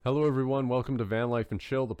Hello, everyone. Welcome to Van Life and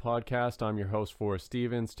Chill, the podcast. I'm your host, Forrest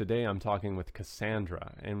Stevens. Today, I'm talking with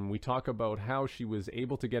Cassandra, and we talk about how she was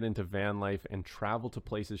able to get into van life and travel to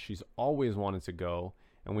places she's always wanted to go.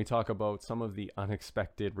 And we talk about some of the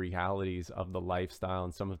unexpected realities of the lifestyle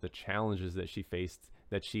and some of the challenges that she faced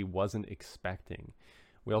that she wasn't expecting.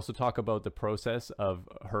 We also talk about the process of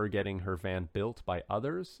her getting her van built by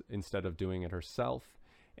others instead of doing it herself.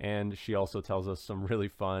 And she also tells us some really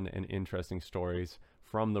fun and interesting stories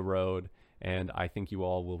from the road. And I think you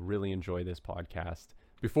all will really enjoy this podcast.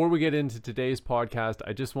 Before we get into today's podcast,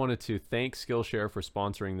 I just wanted to thank Skillshare for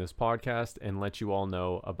sponsoring this podcast and let you all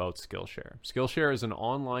know about Skillshare. Skillshare is an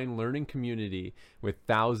online learning community with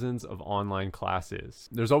thousands of online classes.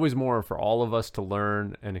 There's always more for all of us to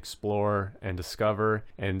learn and explore and discover,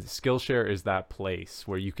 and Skillshare is that place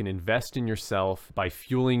where you can invest in yourself by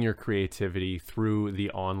fueling your creativity through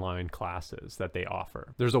the online classes that they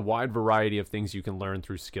offer. There's a wide variety of things you can learn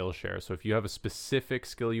through Skillshare. So if you have a specific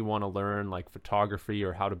skill you want to learn, like photography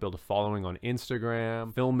or how to build a following on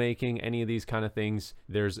Instagram, filmmaking, any of these kind of things,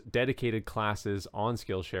 there's dedicated classes on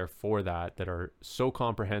Skillshare for that are so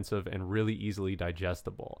comprehensive and really easily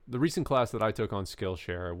digestible. The recent class that I took on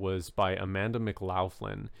Skillshare was by Amanda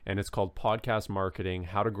McLaughlin, and it's called Podcast Marketing: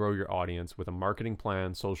 How to Grow Your Audience with a Marketing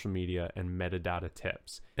Plan, Social Media, and Metadata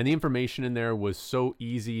Tips. And the information in there was so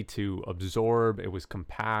easy to absorb. It was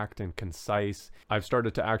compact and concise. I've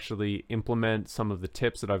started to actually implement some of the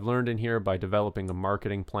tips that I've learned in here by developing a marketing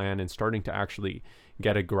plan and starting to actually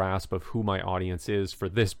get a grasp of who my audience is for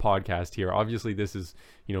this podcast here. Obviously, this is,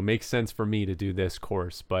 makes sense for me to do this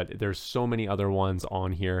course, but there's so many other ones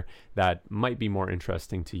on here that might be more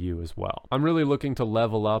interesting to you as well. I'm really looking to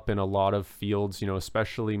level up in a lot of fields,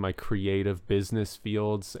 especially my creative business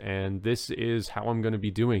fields, and this is how I'm going to be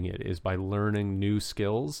doing it, is by learning new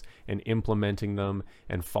skills and implementing them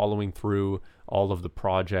and following through all of the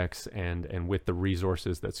projects and with the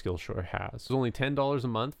resources that Skillshare has. It's only $10 a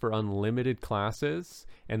month for unlimited classes,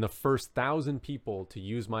 and the first 1,000 people to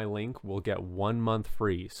use my link will get 1 month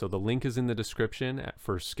free. So the link is in the description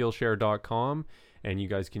for Skillshare.com, and you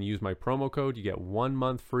guys can use my promo code. You get 1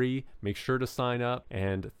 month free. Make sure to sign up,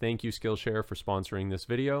 and thank you, Skillshare, for sponsoring this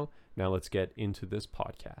video. Now let's get into this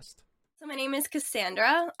podcast. So my name is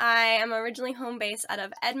Cassandra. I am originally home based out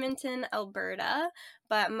of Edmonton, Alberta,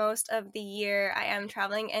 but most of the year I am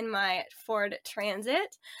traveling in my Ford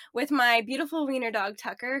Transit with my beautiful wiener dog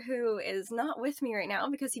Tucker, who is not with me right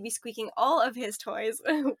now because he'd be squeaking all of his toys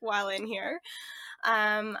while in here.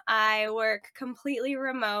 I work completely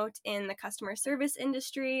remote in the customer service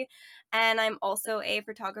industry, and I'm also a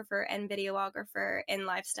photographer and videographer in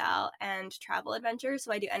lifestyle and travel adventures.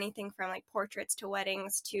 So I do anything from like portraits to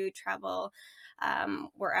weddings to travel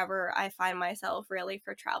wherever I find myself really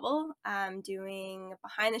for travel, doing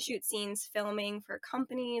behind the shoot scenes, filming for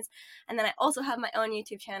companies. And then I also have my own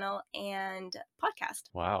YouTube channel and podcast.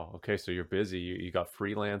 Wow. Okay. So you're busy. You got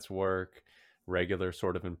freelance work, regular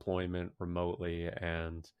sort of employment remotely,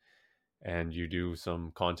 and you do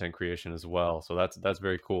some content creation as well. So that's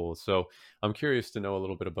very cool. So I'm curious to know a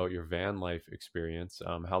little bit about your van life experience.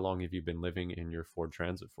 How long have you been living in your Ford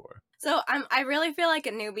Transit for? So I really feel like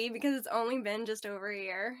a newbie because it's only been just over a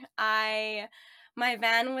year. My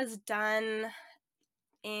van was done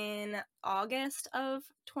in August of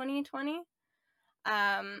 2020.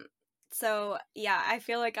 So yeah, I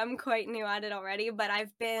feel like I'm quite new at it already, but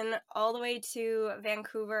I've been all the way to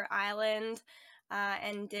Vancouver Island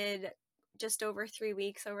and did just over 3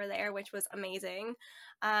 weeks over there, which was amazing.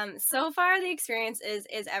 So far the experience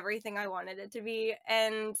is everything I wanted it to be,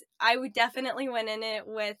 and I would definitely went in it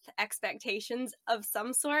with expectations of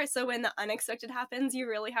some sort. So when the unexpected happens, you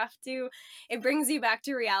really have to, it brings you back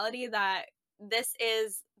to reality that this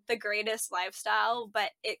is the greatest lifestyle, but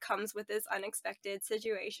it comes with its unexpected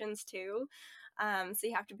situations too. So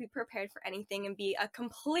you have to be prepared for anything and be a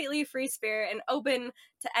completely free spirit and open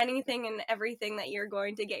to anything and everything that you're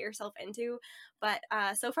going to get yourself into. But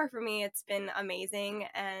so far for me, it's been amazing.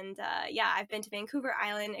 And yeah, I've been to Vancouver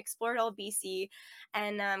Island, explored all BC,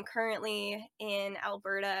 and I'm currently in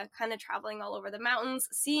Alberta, kind of traveling all over the mountains,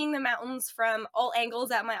 seeing the mountains from all angles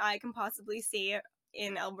that my eye can possibly see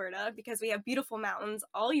in Alberta, because we have beautiful mountains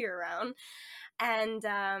all year round. And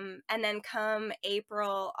then come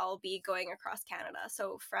April, I'll be going across Canada,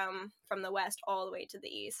 so from the west all the way to the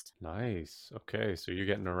east. Nice. Okay. So you're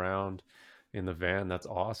getting around in the van. That's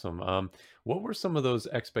awesome. What were some of those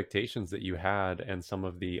expectations that you had and some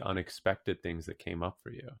of the unexpected things that came up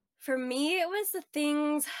for you? For me, it was the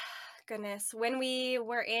things, goodness, when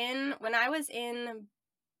I was in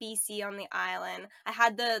BC on the island, I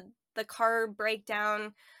had the car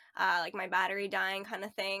breakdown like my battery dying kind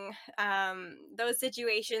of thing. Those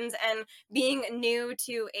situations, and being new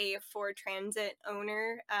to a Ford Transit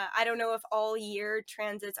owner, I don't know if all year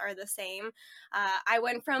transits are the same. I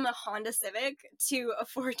went from a Honda Civic to a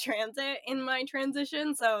Ford Transit in my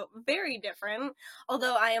transition, so very different.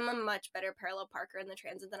 Although I am a much better parallel parker in the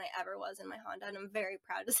Transit than I ever was in my Honda, and I'm very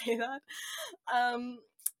proud to say that. Um,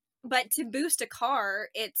 but to boost a car,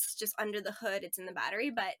 it's just under the hood, it's in the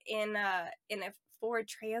battery. But in a Ford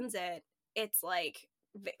Transit, it's like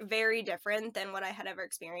very different than what I had ever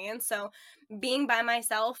experienced. So being by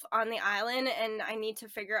myself on the island and I need to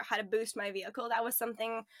figure out how to boost my vehicle, that was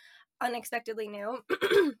something unexpectedly new.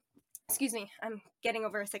 Excuse me, I'm getting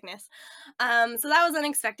over a sickness. So that was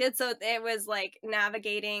unexpected. So it was like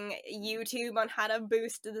navigating YouTube on how to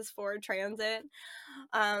boost this Ford Transit.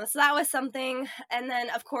 So that was something. And then,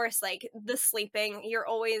 of course, like the sleeping, you're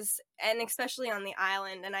always, and especially on the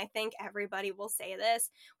island, and I think everybody will say this,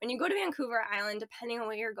 when you go to Vancouver Island, depending on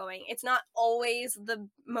where you're going, it's not always the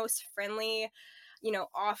most friendly,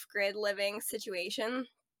 off grid living situation.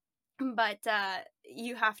 But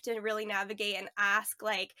you have to really navigate and ask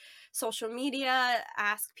like social media,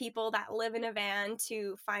 ask people that live in a van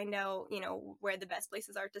to find out where the best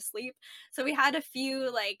places are to sleep. So we had a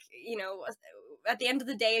few, like, at the end of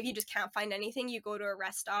the day, if you just can't find anything, you go to a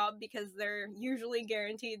rest stop because they're usually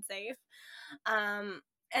guaranteed safe. And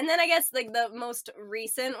then I guess like the most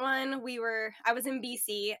recent one, I was in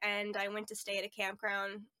BC and I went to stay at a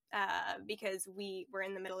campground because we were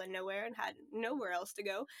in the middle of nowhere and had nowhere else to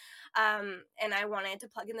go. And I wanted to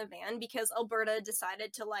plug in the van because Alberta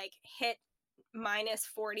decided to like hit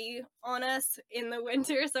 -40 on us in the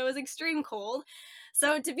winter, so it was extreme cold.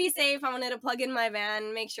 So to be safe, I wanted to plug in my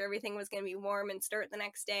van, make sure everything was going to be warm, and start the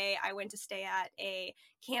next day. I went to stay at a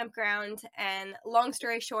campground, and long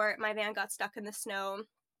story short, my van got stuck in the snow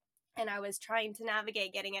and I was trying to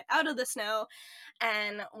navigate getting it out of the snow.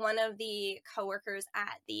 And one of the coworkers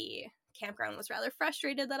at the campground was rather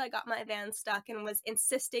frustrated that I got my van stuck and was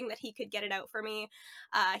insisting that he could get it out for me.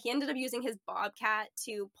 He ended up using his Bobcat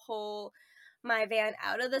to pull my van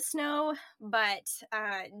out of the snow, but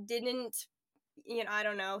didn't, I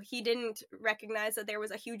don't know, he didn't recognize that there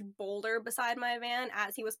was a huge boulder beside my van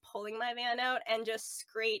as he was pulling my van out and just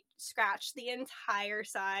scratched the entire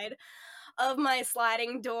side of my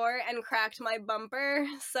sliding door and cracked my bumper.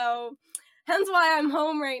 So hence why I'm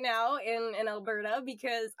home right now in Alberta,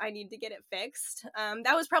 because I need to get it fixed.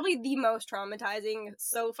 That was probably the most traumatizing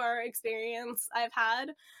so far experience I've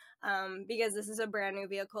had, because this is a brand new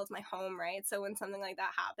vehicle. It's my home, right? So when something like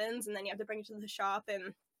that happens and then you have to bring it to the shop,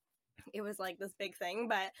 and it was like this big thing.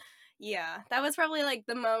 But yeah, that was probably like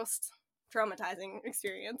the most traumatizing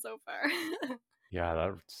experience so far. Yeah,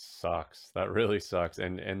 that sucks. That really sucks.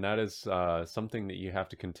 And that is something that you have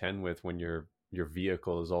to contend with when your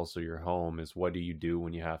vehicle is also your home, is what do you do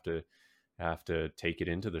when you have to take it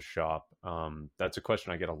into the shop? That's a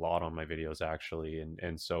question I get a lot on my videos actually.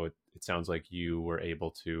 And so it sounds like you were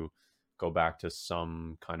able to go back to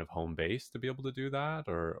some kind of home base to be able to do that,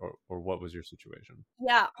 or what was your situation?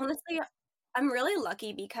 Yeah, honestly, I'm really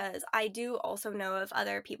lucky because I do also know of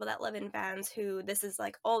other people that live in vans who this is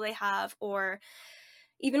like all they have, or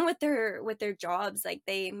even with their jobs, like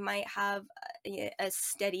they might have a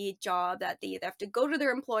steady job that they either have to go to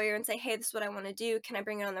their employer and say, "Hey, this is what I want to do. Can I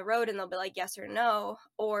bring it on the road?" And they'll be like, "Yes" or "No,"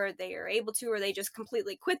 or they are able to, or they just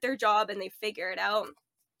completely quit their job and they figure it out.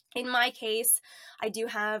 In my case, I do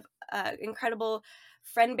have incredible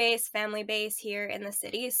friend base, family base here in the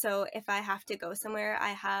city. So if I have to go somewhere, I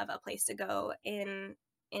have a place to go in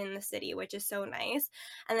the city, which is so nice.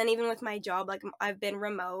 And then even with my job, like I've been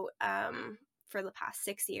remote for the past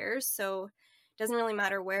 6 years, so it doesn't really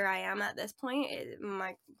matter where I am at this point.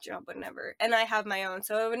 My job would never, and I have my own,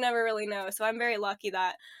 so I would never really know. So I'm very lucky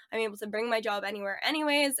that I'm able to bring my job anywhere,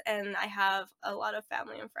 anyways, and I have a lot of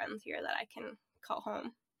family and friends here that I can call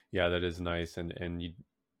home. Yeah, that is nice. And you,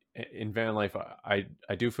 in van life,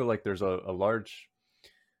 I do feel like there's a large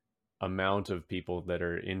amount of people that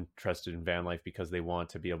are interested in van life because they want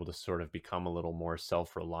to be able to sort of become a little more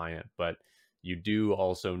self-reliant, but you do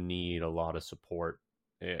also need a lot of support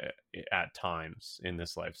at times in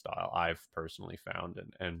this lifestyle, I've personally found,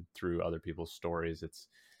 and through other people's stories. It's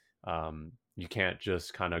you can't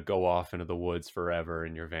just kind of go off into the woods forever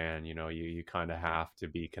in your van. You kind of have to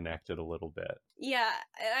be connected a little bit. Yeah,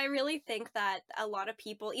 I really think that a lot of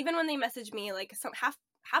people, even when they message me, like half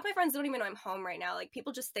my friends don't even know I'm home right now. Like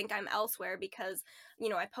people just think I'm elsewhere because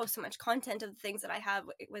I post so much content of the things that I have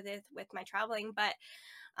with my traveling. But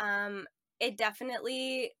it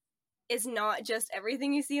definitely is not just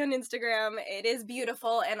everything you see on Instagram. It is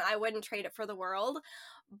beautiful, and I wouldn't trade it for the world.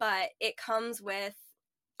 But it comes with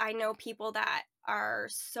I know people that are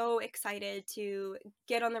so excited to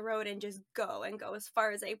get on the road and just go and go as far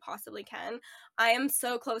as they possibly can. I am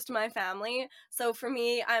so close to my family. So for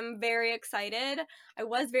me, I'm very excited. I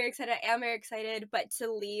was very excited. I am very excited. But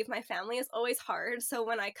to leave my family is always hard. So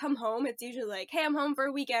when I come home, it's usually like, hey, I'm home for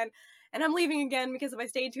a weekend and I'm leaving again because if I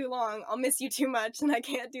stay too long, I'll miss you too much and I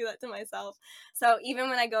can't do that to myself. So even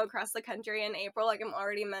when I go across the country in April, like I'm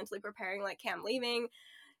already mentally preparing, like, okay, I'm leaving.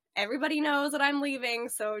 Everybody knows that I'm leaving,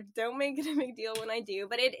 so don't make it a big deal when I do.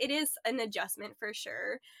 But it is an adjustment for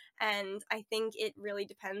sure. And I think it really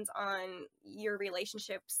depends on your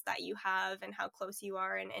relationships that you have and how close you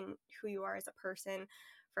are and who you are as a person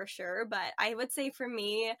for sure. But I would say for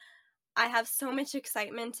me, I have so much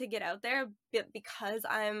excitement to get out there because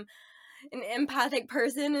I'm an empathic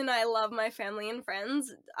person and I love my family and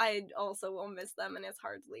friends. I also will miss them and it's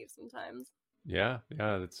hard to leave sometimes. Yeah,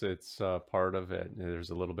 yeah, it's part of it.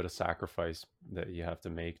 There's a little bit of sacrifice that you have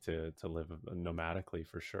to make to live nomadically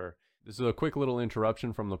for sure. This is a quick little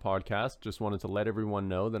interruption from the podcast. Just wanted to let everyone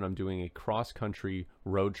know that I'm doing a cross-country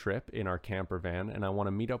road trip in our camper van, and I want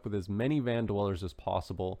to meet up with as many van dwellers as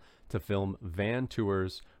possible to film van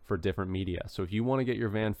tours for different media. So if you want to get your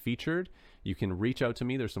van featured, you can reach out to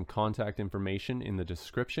me. There's some contact information in the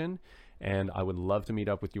description, and I would love to meet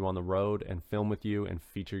up with you on the road and film with you and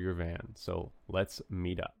feature your van. So let's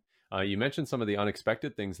meet up. You mentioned some of the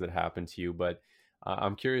unexpected things that happened to you, but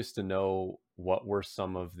I'm curious to know what were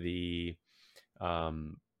some of the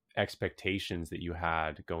expectations that you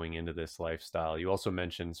had going into this lifestyle. You also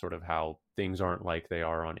mentioned sort of how things aren't like they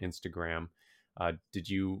are on Instagram. Did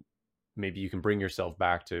you maybe you can bring yourself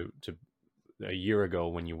back to a year ago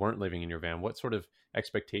when you weren't living in your van? What sort of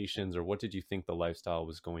expectations or what did you think the lifestyle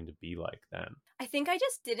was going to be like then? I think I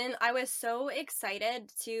just didn't. I was so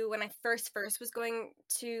excited to when I first was going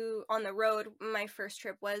to on the road. My first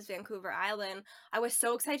trip was Vancouver Island. I was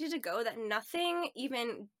so excited to go that nothing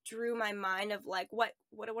even drew my mind of like what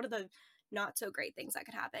are the not so great things that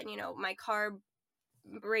could happen. You know, my car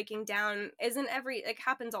breaking down isn't every like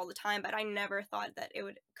happens all the time, but I never thought that it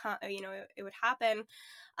would it would happen.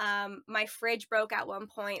 My fridge broke at one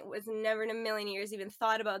point, was never in a million years even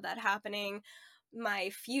thought about that happening. My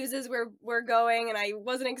fuses were going and I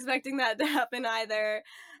wasn't expecting that to happen either.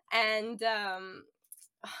 And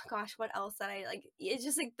oh gosh, what else that I like, it's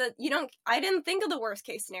just like I didn't think of the worst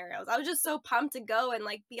case scenarios. I was just so pumped to go and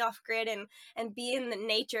like be off grid and be in the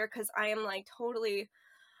nature because I am like totally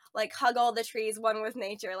like hug all the trees, one with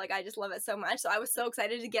nature. Like I just love it so much. So I was so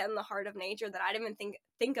excited to get in the heart of nature that I didn't even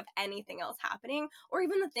think of anything else happening, or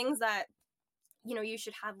even the things that you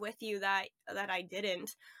should have with you that I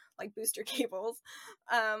didn't, like booster cables,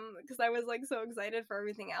 because I was like so excited for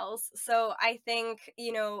everything else. So I think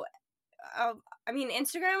I mean,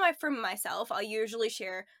 Instagram, for myself, I'll usually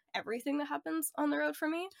share everything that happens on the road for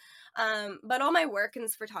me. But all my work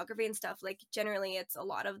and photography and stuff, like generally it's a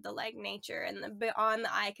lot of the like nature and the beyond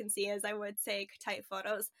the eye can see, as I would say, type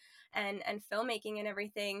photos and filmmaking and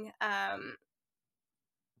everything.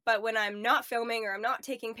 But when I'm not filming or I'm not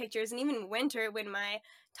taking pictures, and even winter when my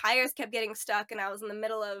tires kept getting stuck and I was in the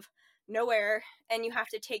middle of nowhere and you have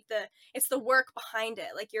to take it's the work behind it,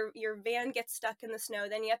 like your van gets stuck in the snow,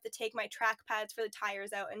 then you have to take my track pads for the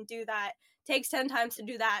tires out and do that. Takes 10 times to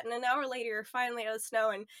do that, and an hour later you're finally out of the snow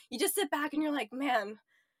and you just sit back and you're like, man,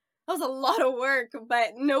 that was a lot of work.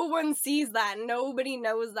 But no one sees that, nobody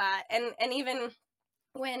knows that. And even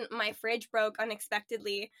when my fridge broke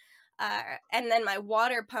unexpectedly, and then my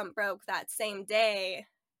water pump broke that same day,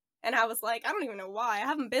 and I was like, I don't even know why. I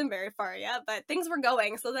haven't been very far yet, but things were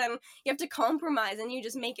going. So then you have to compromise and you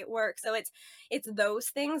just make it work. So it's those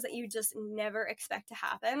things that you just never expect to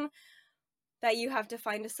happen that you have to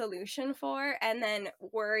find a solution for and then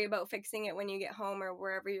worry about fixing it when you get home or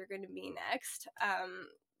wherever you're going to be next.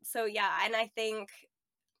 So yeah, and I think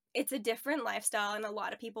it's a different lifestyle, and a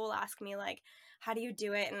lot of people will ask me like, how do you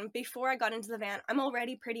do it? And before I got into the van, I'm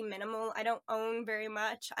already pretty minimal. I don't own very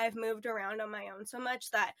much. I've moved around on my own so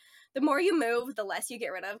much that the more you move, the less you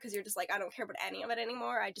get rid of, because you're just like, I don't care about any of it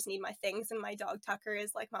anymore. I just need my things, and my dog Tucker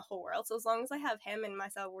is like my whole world. So as long as I have him and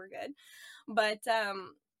myself, we're good. But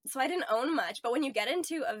so I didn't own much. But when you get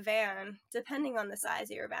into a van, depending on the size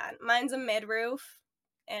of your van, mine's a mid roof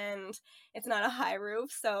and it's not a high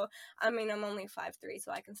roof. So, I mean, I'm only 5'3",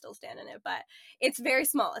 so I can still stand in it, but it's very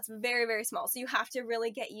small. It's very, very small. So you have to really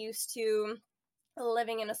get used to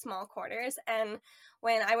living in a small quarters. And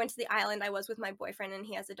when I went to the island, I was with my boyfriend and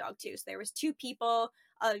he has a dog too. So there was 2 people,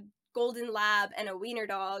 a golden lab and a wiener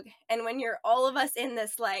dog. And when you're all of us in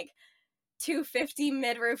this like 250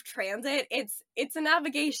 mid-roof transit, it's a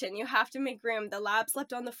navigation. You have to make room. The lab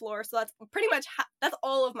slept on the floor, so that's pretty much that's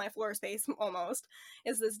all of my floor space almost,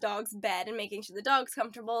 is this dog's bed and making sure the dog's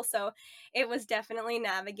comfortable. So it was definitely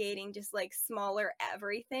navigating just like smaller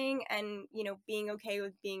everything, and being okay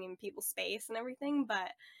with being in people's space and everything,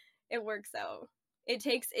 but it works out. It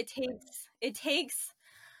takes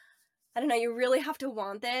I don't know, you really have to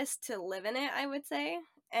want this to live in it, I would say,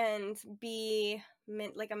 and be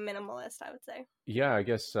like a minimalist, I would say. Yeah, I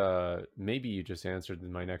guess maybe you just answered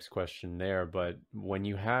my next question there, but when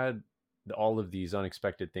you had all of these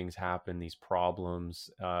unexpected things happen, these problems,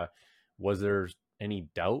 was there any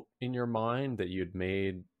doubt in your mind that you'd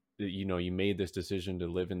made, that, you made this decision to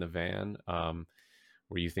live in the van?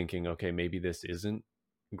 Were you thinking, okay, maybe this isn't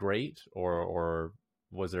great, or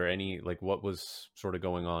was there any, like, what was sort of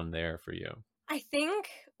going on there for you? I think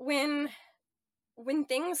when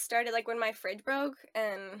things started, like when my fridge broke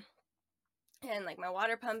and like my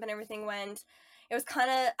water pump and everything went, it was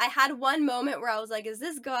kind of, I had one moment where I was like, is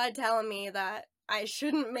this God telling me that I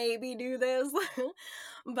shouldn't maybe do this?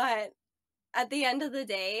 But at the end of the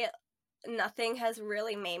day, nothing has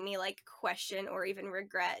really made me like question or even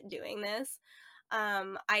regret doing this.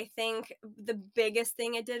 I think the biggest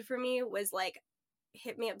thing it did for me was like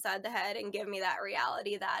hit me upside the head and give me that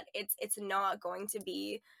reality that it's not going to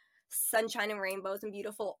be sunshine and rainbows and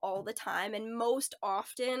beautiful all the time. And most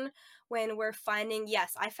often when we're finding,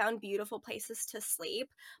 yes, I found beautiful places to sleep,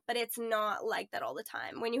 but it's not like that all the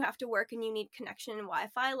time. When you have to work and you need connection and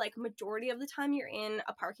Wi-Fi, like majority of the time you're in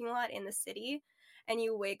a parking lot in the city and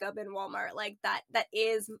you wake up in Walmart, like that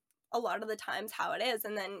is a lot of the times how it is.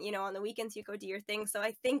 And then on the weekends you go do your thing. So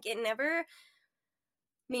I think it never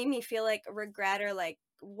made me feel like regret or like,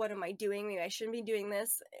 what am I doing? Maybe I shouldn't be doing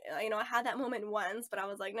this. I had that moment once, but I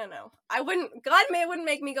was like, no, wouldn't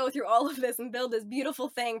make me go through all of this and build this beautiful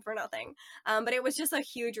thing for nothing. But it was just a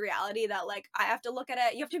huge reality that like, I have to look at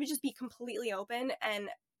it. You have to just be completely open and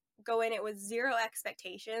go in it with zero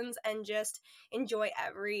expectations and just enjoy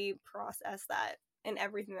every process that and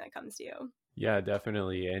everything that comes to you. Yeah,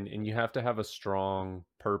 definitely. And you have to have a strong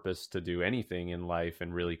purpose to do anything in life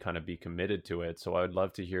and really kind of be committed to it. So I would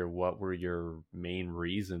love to hear, what were your main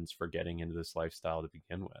reasons for getting into this lifestyle to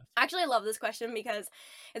begin with? Actually, I love this question because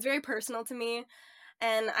it's very personal to me,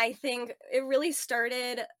 and I think it really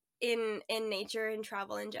started in nature and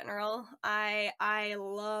travel in general. I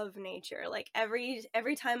love nature. Like every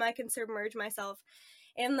time I can submerge myself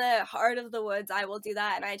in the heart of the woods, I will do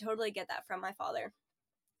that, and I totally get that from my father.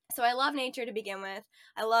 So I love nature to begin with.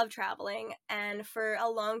 I love traveling, and for a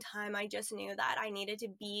long time I just knew that I needed to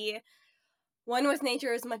be one with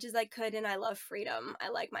nature as much as I could, and I love freedom. I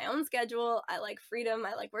like my own schedule. I like freedom.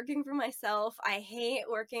 I like working for myself. I hate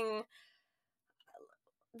working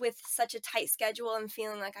with such a tight schedule and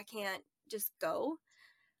feeling like I can't just go.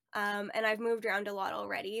 And I've moved around a lot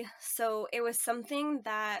already. So it was something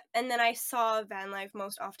that, and then I saw van life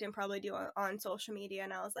most often probably do on social media,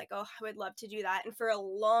 and I was like, oh, I would love to do that. And for a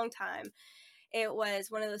long time, it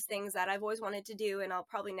was one of those things that I've always wanted to do, and I'll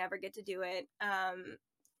probably never get to do it.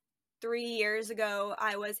 3 years ago,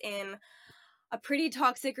 I was in a pretty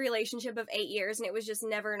toxic relationship of 8 years, and it was just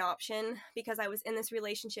never an option because I was in this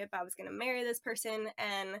relationship. I was going to marry this person,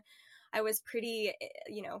 and I was pretty,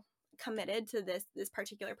 committed to this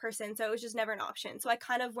particular person. So it was just never an option. So I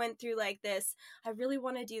kind of went through like this, I really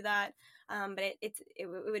want to do that. But it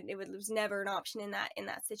was never an option in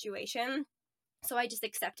that situation. So I just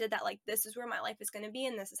accepted that like, this is where my life is going to be,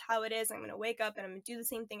 and this is how it is. I'm going to wake up and I'm going to do the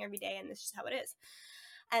same thing every day, and this is how it is.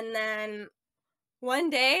 And then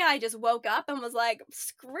one day I just woke up and was like,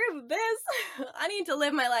 screw this. I need to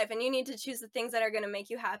live my life, and you need to choose the things that are going to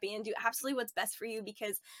make you happy and do absolutely what's best for you,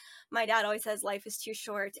 because my dad always says life is too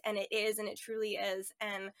short, and it is, and it truly is.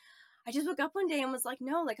 And I just woke up one day and was like,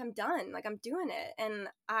 no, like I'm done. Like I'm doing it. And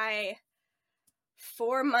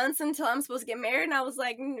 4 months until I'm supposed to get married, and I was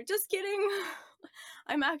like, just kidding.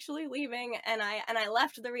 I'm actually leaving. And I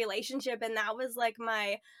left the relationship, and that was like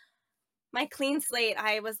my clean slate.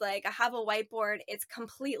 I was like, I have a whiteboard. It's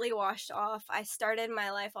completely washed off. I started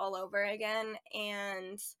my life all over again,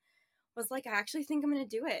 and was like, I actually think I'm going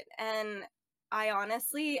to do it. And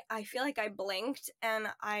I feel like I blinked and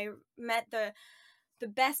I met the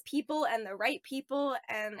best people and the right people,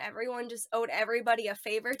 and everyone just owed everybody a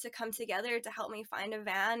favor to come together to help me find a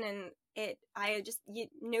van. And I just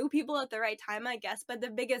knew people at the right time, I guess. But the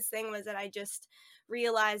biggest thing was that I just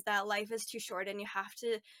realized that life is too short, and you have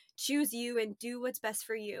to choose you and do what's best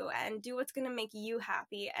for you and do what's going to make you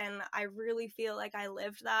happy. And I really feel like I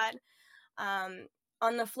lived that.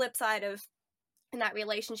 On the flip side of And that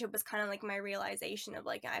relationship was kind of like my realization of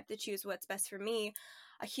like, I have to choose what's best for me.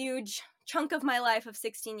 A huge chunk of my life of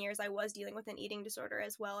 16 years, I was dealing with an eating disorder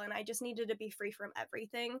as well. And I just needed to be free from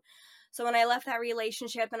everything. So when I left that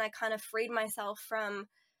relationship and I kind of freed myself from,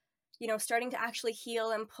 starting to actually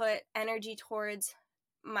heal and put energy towards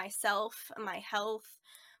myself, my health,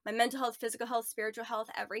 my mental health, physical health, spiritual health,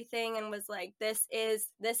 everything, and was like, this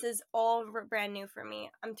is all brand new for me.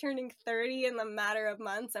 I'm turning 30 in the matter of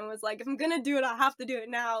months, and was like, if I'm gonna do it, I have to do it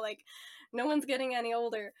now. Like, no one's getting any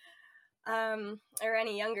older, or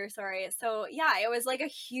any younger, sorry. So yeah, it was like a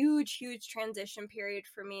huge transition period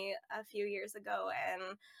for me a few years ago,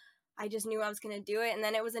 and I just knew I was going to do it. And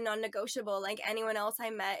then it was a non-negotiable. Like anyone else I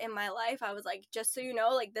met in my life, I was like, just so you know,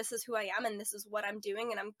 like, this is who I am and this is what I'm doing.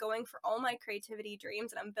 And I'm going for all my creativity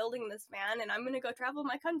dreams and I'm building this van and I'm going to go travel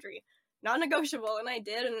my country. Non-negotiable. And I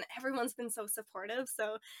did. And everyone's been so supportive.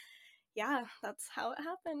 So yeah, that's how it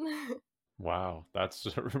happened. Wow, that's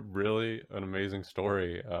really an amazing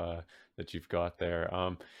story that you've got there.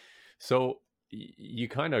 So you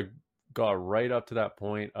kind of got right up to that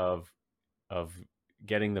point of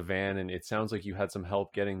getting the van, and it sounds like you had some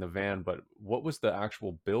help getting the van. But what was the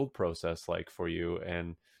actual build process like for you,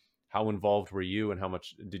 and how involved were you, and how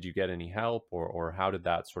much did you get any help, or how did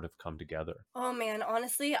that sort of come together? Oh man,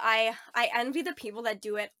 honestly, I envy the people that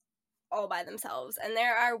do it all by themselves. And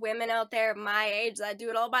there are women out there my age that do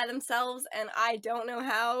it all by themselves, and I don't know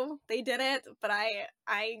how they did it, but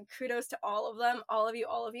I kudos to all of them, all of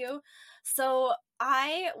you. So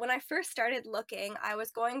when I first started looking, I was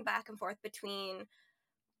going back and forth between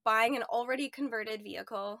buying an already converted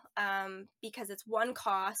vehicle, because it's one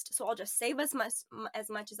cost, so I'll just save as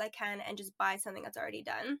much as I can and just buy something that's already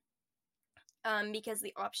done. Because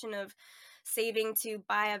the option of saving to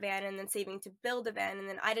buy a van and then saving to build a van, and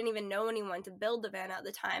then I didn't even know anyone to build the van at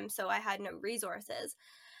the time, so I had no resources.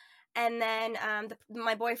 And then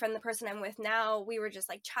my boyfriend, the person I'm with now, we were just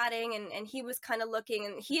like chatting, and he was kind of looking,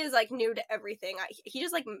 and he is like new to everything. He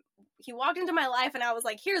just like, he walked into my life and I was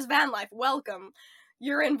like, here's van life, welcome,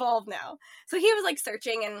 you're involved now. So he was like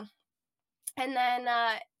searching, and then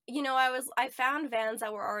I found vans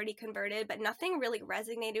that were already converted, but nothing really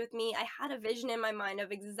resonated with me. I had a vision in my mind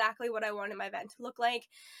of exactly what I wanted my van to look like,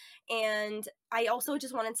 and I also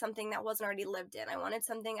just wanted something that wasn't already lived in. I wanted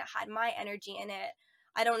something that had my energy in it.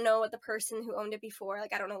 I don't know what the person who owned it before,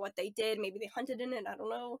 like, I don't know what they did. Maybe they hunted in it, I don't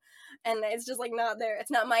know. And it's just like not there.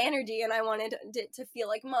 It's not my energy, and I wanted it to feel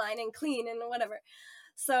like mine and clean and whatever.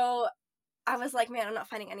 So I was like, man, I'm not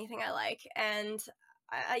finding anything I like. And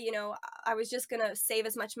I was just gonna save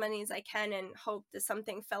as much money as I can and hope that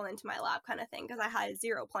something fell into my lap, kind of thing, because I had a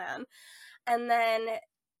zero plan. And then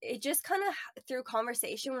it just kind of, through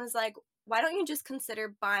conversation, was like, why don't you just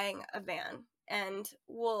consider buying a van? And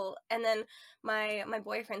then my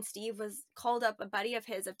boyfriend Steve was called up a buddy of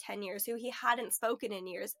his of 10 years who he hadn't spoken in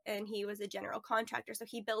years, and he was a general contractor, so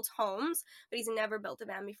he built homes, but he's never built a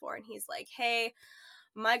van before. And he's like, hey,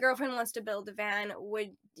 my girlfriend wants to build a van,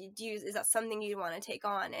 is that something you want to take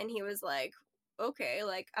on? And he was like, okay,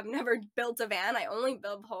 like, I've never built a van, I only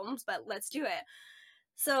build homes, but let's do it.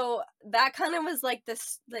 So that kind of was like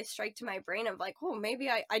this like strike to my brain of like, oh, maybe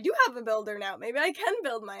I do have a builder now, maybe I can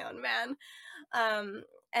build my own van.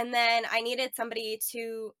 And then I needed somebody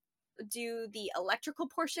to do the electrical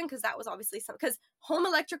portion, because that was obviously because home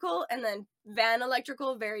electrical and then van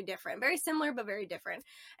electrical, very different, very similar but very different.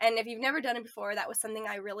 And if you've never done it before, that was something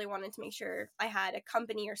I really wanted to make sure I had a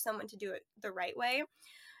company or someone to do it the right way.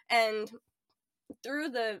 And through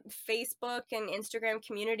the Facebook and Instagram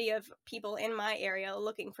community of people in my area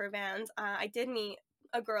looking for vans, I did meet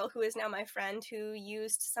a girl who is now my friend, who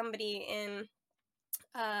used somebody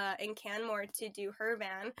in Canmore to do her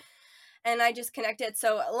van, and I just connected.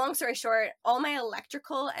 So long story short, all my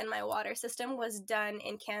electrical and my water system was done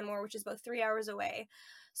in Canmore, which is about 3 hours away.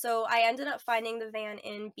 So I ended up finding the van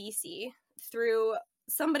in BC through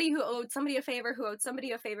somebody who owed somebody a favor,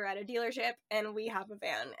 at a dealership, and we have a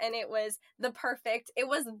van. And it was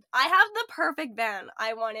I have the perfect van.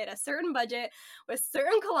 I wanted a certain budget with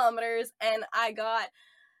certain kilometers, and I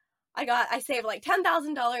saved like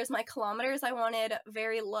 $10,000. My kilometers I wanted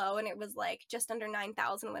very low, and it was like just under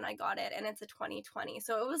 9,000 when I got it, and it's a 2020.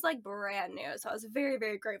 So it was like brand new. So I was very,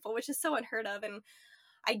 very grateful, which is so unheard of. And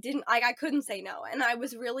I couldn't say no. And I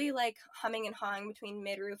was really like humming and hawing between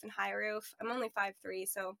mid roof and high roof. I'm only 5'3",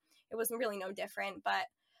 so it was really no different, but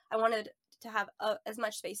I wanted to have as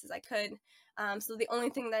much space as I could. So the only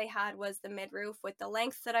thing that I had was the mid roof with the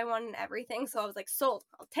length that I wanted and everything. So I was like, sold,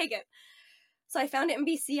 I'll take it. So I found it in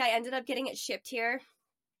BC. I ended up getting it shipped here.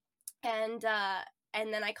 And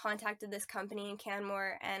And then I contacted this company in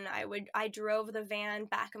Canmore, and I drove the van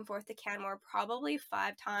back and forth to Canmore probably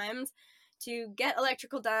 5 times to get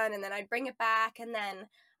electrical done, and then I'd bring it back, and then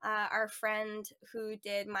our friend who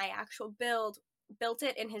did my actual built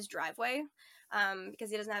it in his driveway, because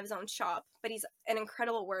he doesn't have his own shop, but he's an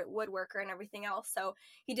incredible woodworker and everything else. So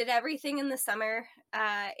he did everything in the summer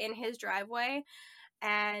in his driveway,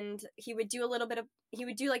 and he would do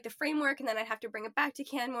like the framework, and then I'd have to bring it back to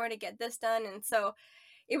Canmore to get this done. And so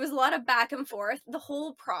it was a lot of back and forth. The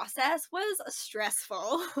whole process was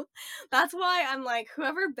stressful. That's why I'm like,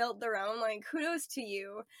 whoever built their own, like, kudos to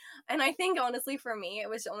you. And I think honestly for me, it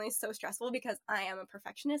was only so stressful because I am a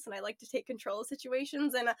perfectionist and I like to take control of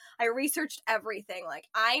situations, and I researched everything. Like,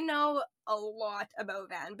 I know a lot about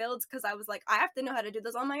van builds because I was like, I have to know how to do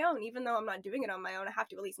this on my own. Even though I'm not doing it on my own, I have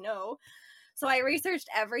to at least know. So I researched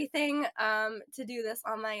everything to do this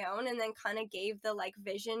on my own, and then kind of gave the like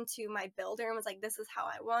vision to my builder and was like, this is how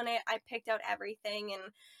I want it. I picked out everything,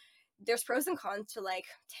 and there's pros and cons to like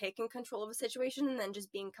taking control of a situation and then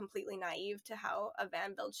just being completely naive to how a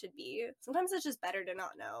van build should be. Sometimes it's just better to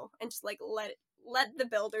not know and just like let the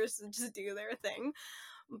builders just do their thing.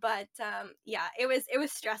 But yeah, it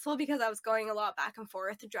was stressful because I was going a lot back and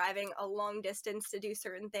forth, driving a long distance to do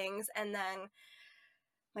certain things, and then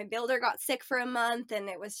my builder got sick for a month, and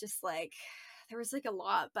it was just like, there was like a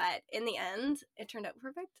lot, but in the end it turned out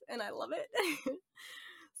perfect and I love it.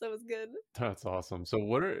 So it was good. That's awesome. So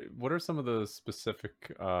what are some of the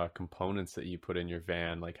specific components that you put in your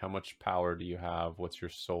van? Like how much power do you have? What's your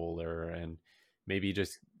solar? And maybe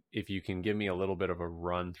just if you can give me a little bit of a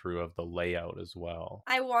run through of the layout as well.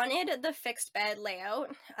 I wanted the fixed bed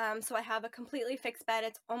layout. So I have a completely fixed bed.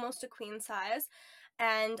 It's almost a queen size.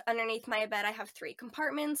 And underneath my bed, I have 3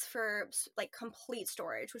 compartments for like complete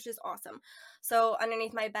storage, which is awesome. So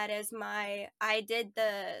underneath my bed is I did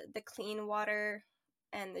the clean water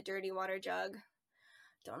and the dirty water jug.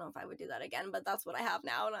 Don't know if I would do that again, but that's what I have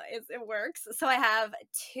now, and it works. So I have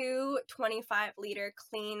 2 25-liter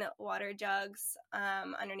clean water jugs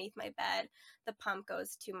underneath my bed. The pump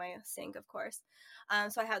goes to my sink, of course.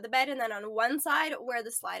 So I have the bed, and then on one side where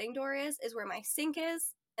the sliding door is where my sink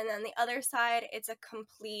is, and then the other side, it's a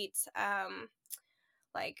complete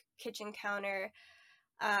like kitchen counter.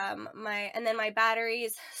 And then my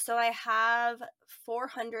batteries. So I have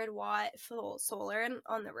 400-watt full solar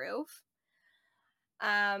on the roof.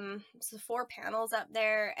 So 4 panels up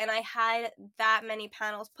there, and I had that many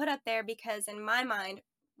panels put up there because in my mind,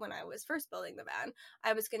 when I was first building the van,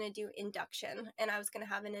 I was going to do induction, and I was going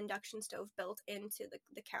to have an induction stove built into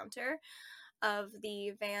the counter of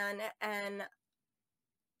the van, and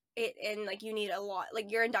like you need a lot,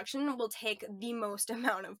 like your induction will take the most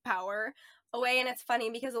amount of power away. And it's funny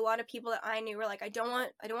because a lot of people that I knew were like, I don't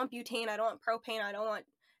want butane, I don't want propane, I don't want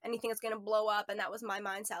anything that's going to blow up. And that was my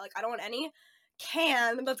mindset. Like, I don't want any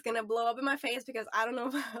can that's gonna blow up in my face because I don't know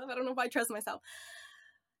if I trust myself.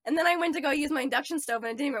 And then I went to go use my induction stove,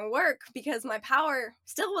 and it didn't even work because my power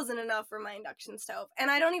still wasn't enough for my induction stove. And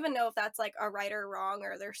I don't even know if that's like a right or wrong,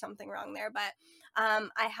 or there's something wrong there, but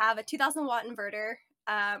I have a 2,000-watt inverter.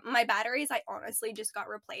 My batteries I honestly just got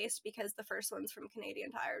replaced because the first ones from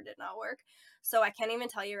Canadian Tire did not work, so I can't even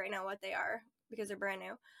tell you right now what they are because they're brand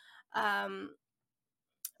new.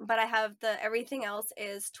 But I have everything else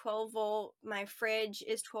is 12 volt. My fridge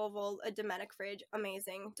is 12 volt, a Dometic fridge.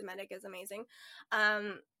 Amazing. Dometic is amazing.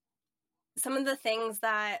 Some of the things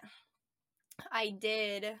that I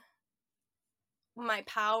did, my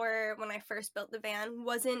power when I first built the van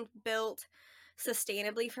wasn't built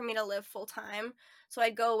sustainably for me to live full time. So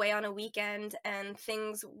I'd go away on a weekend and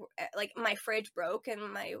things like my fridge broke and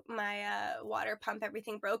my water pump,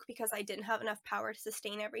 everything broke because I didn't have enough power to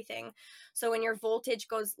sustain everything. So when your voltage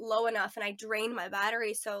goes low enough, and I drained my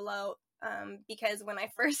battery so low, because when I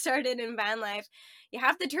first started in van life, you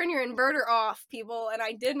have to turn your inverter off, people, and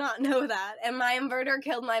I did not know that. And my inverter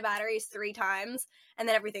killed my batteries 3 times, and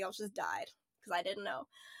then everything else just died because I didn't know.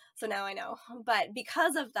 So now I know. But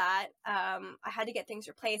because of that, I had to get things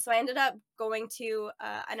replaced. So I ended up going to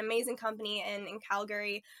an amazing company in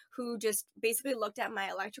Calgary who just basically looked at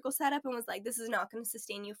my electrical setup and was like, this is not going to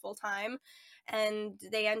sustain you full time. And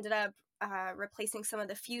they ended up replacing some of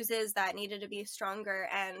the fuses that needed to be stronger.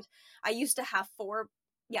 And I used to have 4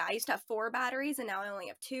 batteries, and now I only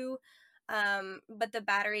have 2. But the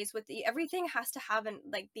batteries with everything has to have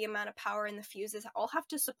the amount of power, and the fuses all have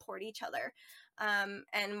to support each other.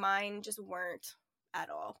 And mine just weren't at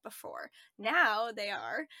all before. Now they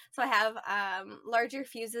are. So I have larger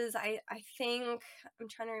fuses. I think I'm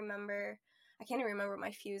trying to remember. I can't even remember what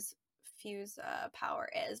my fuse fuse power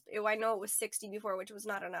is. I know it was 60 before, which was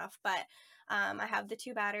not enough, but I have the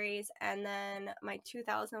 2 batteries and then my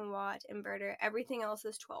 2000-watt inverter. Everything else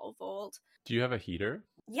is 12 volt. Do you have a heater?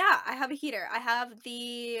 Yeah, I have a heater. I have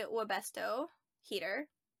the Webesto heater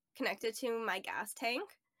connected to my gas tank.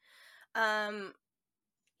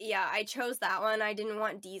 Yeah, I chose that one. I didn't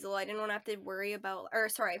want diesel. I didn't want to have to worry about, or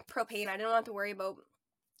sorry, propane. I didn't want to worry about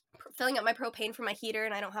filling up my propane for my heater,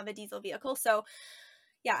 and I don't have a diesel vehicle. So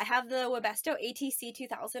yeah, I have the Webesto ATC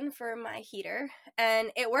 2000 for my heater,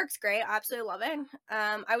 and it works great. I absolutely love it.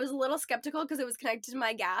 I was a little skeptical because it was connected to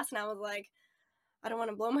my gas, and I was like, I don't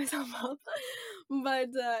want to blow myself up, but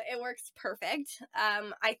it works perfect.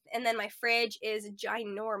 And then my fridge is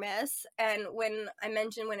ginormous, and when I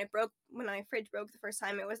mentioned when my fridge broke the first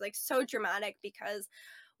time, it was like so dramatic because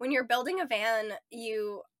when you're building a van,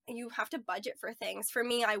 you have to budget for things. For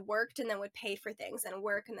me, I worked and then would pay for things, and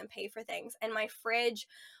work and then pay for things. And my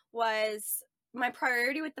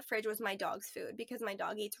priority with the fridge was my dog's food because my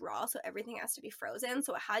dog eats raw, so everything has to be frozen.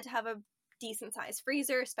 So it had to have a decent sized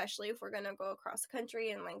freezer, especially if we're gonna go across the country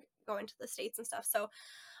and like go into the States and stuff. So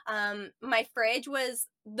my fridge was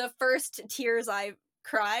the first tears I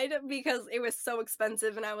cried because it was so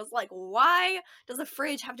expensive, and I was like, why does a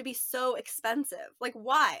fridge have to be so expensive? Like,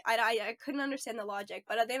 why? I couldn't understand the logic,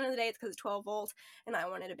 but at the end of the day, it's because it's 12 volt and I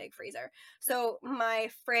wanted a big freezer. So my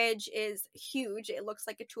fridge is huge. It looks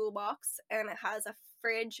like a toolbox, and it has a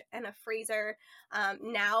fridge and a freezer.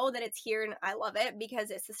 Now that it's here, and I love it because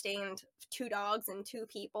it sustained 2 dogs and 2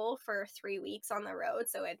 people for 3 weeks on the road,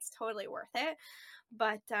 so it's totally worth it.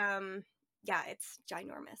 But yeah, it's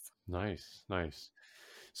ginormous. Nice.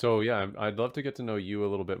 So yeah, I'd love to get to know you a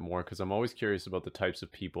little bit more because I'm always curious about the types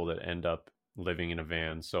of people that end up living in a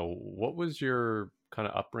van. So what was your kind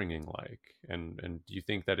of upbringing like? And do you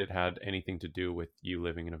think that it had anything to do with you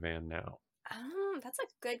living in a van now? That's a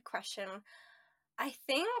good question. I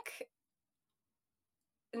think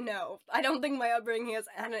no, I don't think my upbringing has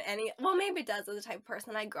had any. Well, maybe it does as a type of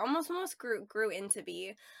person I almost grew into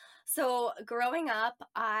be. So growing up,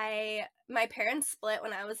 my parents split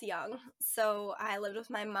when I was young, so I lived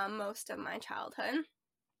with my mom most of my childhood.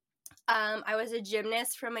 I was a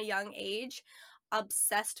gymnast from a young age,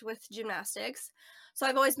 obsessed with gymnastics. So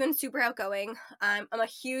I've always been super outgoing. I'm a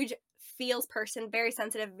huge feels person, very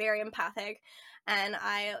sensitive, very empathic, and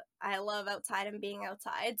I love outside and being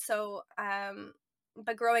outside. So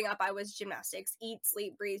but growing up, I was gymnastics, eat,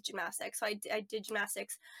 sleep, breathe gymnastics. So I did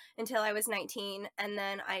gymnastics until I was 19, and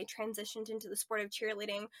then I transitioned into the sport of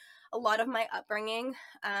cheerleading. A lot of my upbringing,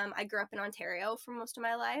 I grew up in Ontario for most of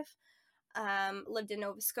my life. Lived in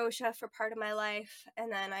Nova Scotia for part of my life, and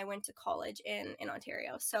then I went to college in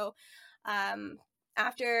Ontario. So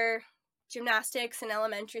after gymnastics in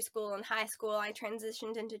elementary school and high school, I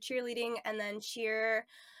transitioned into cheerleading, and then cheer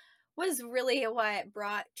was really what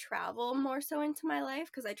brought travel more so into my life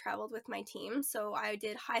because I traveled with my team. So I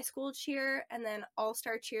did high school cheer and then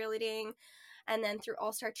all-star cheerleading, and then through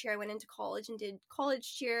all-star cheer I went into college and did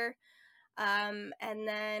college cheer. And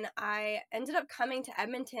then I ended up coming to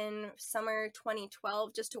Edmonton summer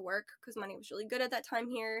 2012 just to work because money was really good at that time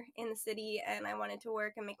here in the city, and I wanted to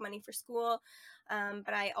work and make money for school.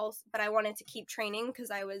 But I wanted to keep training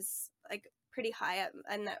because I was like pretty high up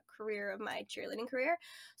in that career of my cheerleading career.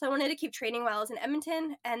 So I wanted to keep training while I was in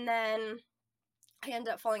Edmonton, and then I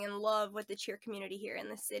ended up falling in love with the cheer community here in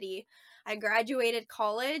the city. I graduated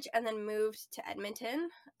college and then moved to Edmonton.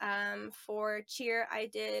 For cheer, I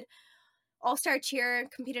did all-star cheer,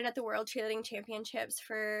 competed at the World Cheerleading Championships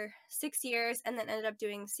for 6 years, and then ended up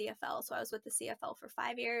doing CFL. So I was with the CFL for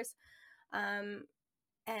 5 years,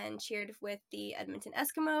 and cheered with the Edmonton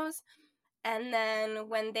Eskimos. And then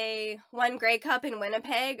when they won Grey Cup in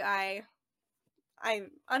Winnipeg, I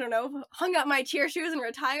don't know, hung up my cheer shoes and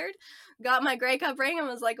retired, got my Grey Cup ring, and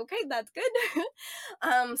was like, okay, that's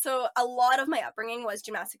good. So a lot of my upbringing was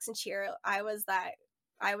gymnastics and cheer. I was that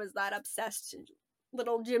obsessed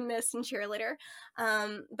little gymnast and cheerleader.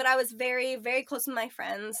 But I was very, very close with my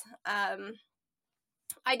friends.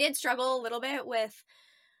 I did struggle a little bit with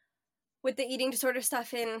the eating disorder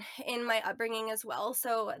stuff in my upbringing as well.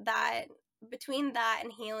 So that between that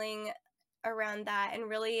and healing around that and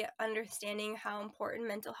really understanding how important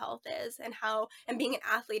mental health is and being an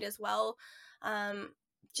athlete as well,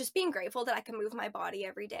 just being grateful that I can move my body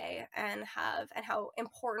every day and how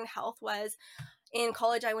important health was. In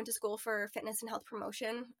college, I went to school for fitness and health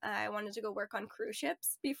promotion. I wanted to go work on cruise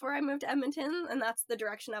ships before I moved to Edmonton, and that's the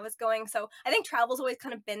direction I was going. So I think travel's always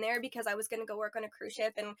kind of been there because I was going to go work on a cruise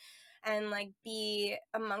ship, and and like be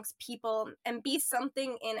amongst people and be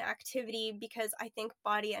something in activity, because I think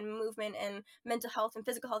body and movement and mental health and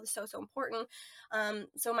physical health is so important.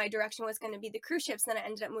 So my direction was going to be the cruise ships. Then I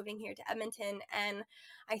ended up moving here to Edmonton, and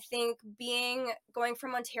I think going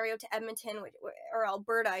from Ontario to Edmonton, or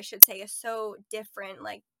Alberta, I should say, is so different.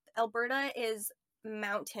 Like Alberta is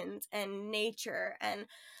mountains and nature, and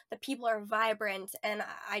the people are vibrant, and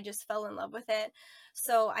I just fell in love with it.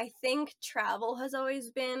 So I think travel has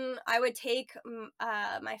always been, I would take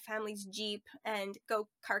my family's Jeep and go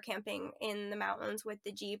car camping in the mountains with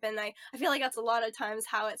the Jeep. And I feel like that's a lot of times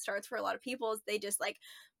how it starts for a lot of people, is they just like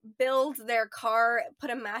build their car, put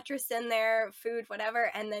a mattress in there, food,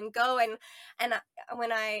 whatever, and then go. And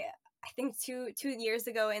when I think 2 years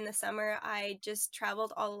ago in the summer, I just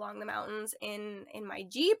traveled all along the mountains in my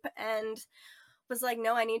Jeep, and was like,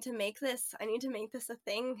 no, I need to make this a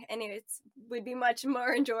thing, and it would be much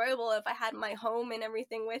more enjoyable if I had my home and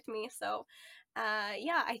everything with me. So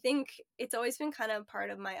yeah, I think it's always been kind of part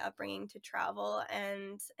of my upbringing to travel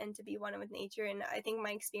and to be one with nature, and I think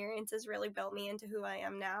my experiences really built me into who I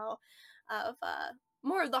am now, of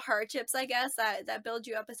more of the hardships, I guess, that build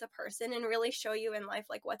you up as a person and really show you in life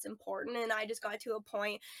like what's important. And I just got to a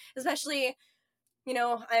point, especially,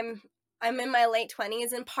 I'm in my late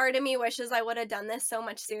 20s, and part of me wishes I would have done this so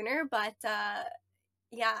much sooner, but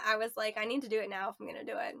yeah, I was like, I need to do it now if I'm gonna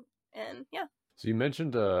do it. And yeah. So you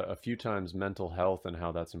mentioned a few times mental health and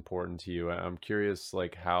how that's important to you. I'm curious,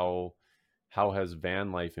 like how has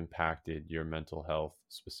van life impacted your mental health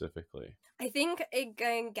specifically? I think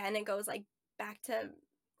it goes like back to,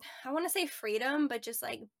 I want to say freedom, but just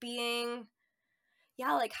like being,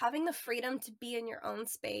 yeah, like having the freedom to be in your own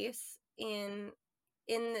space. In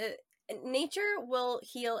the Nature will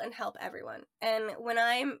heal and help everyone. And when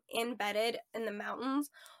I'm embedded in the mountains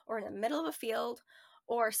or in the middle of a field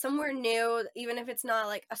or somewhere new, even if it's not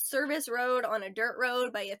like a service road on a dirt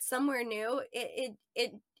road, but it's somewhere new,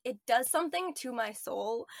 it does something to my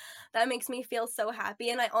soul that makes me feel so happy.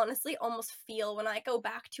 And I honestly almost feel, when I go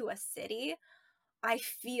back to a city, I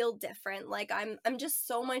feel different. Like I'm just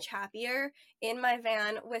so much happier in my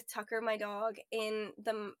van with Tucker, my dog, in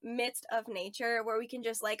the midst of nature, where we can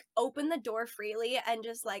just like open the door freely and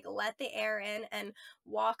just like let the air in and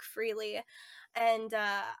walk freely. And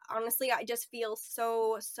honestly, I just feel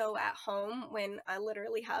so at home when I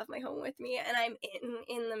literally have my home with me and I'm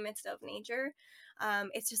in the midst of nature.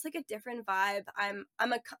 It's just like a different vibe.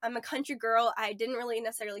 I'm a country girl. I didn't really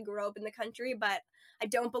necessarily grow up in the country, but I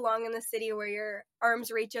don't belong in the city where your arm's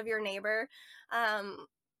reach of your neighbor.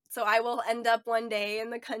 So I will end up one day in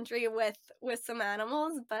the country with some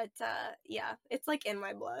animals, but yeah, it's like in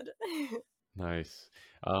my blood. Nice.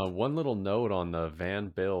 One little note on the van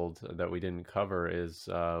build that we didn't cover is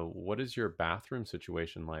what is your bathroom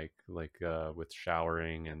situation like with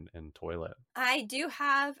showering and toilet? I do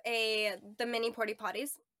have the mini porta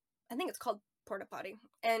potties. I think it's called porta potty,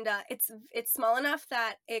 and it's small enough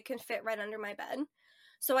that it can fit right under my bed.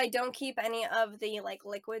 So I don't keep any of the like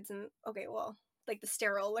liquids and, okay, well, like the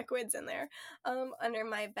sterile liquids in there under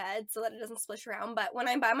my bed so that it doesn't splish around. But when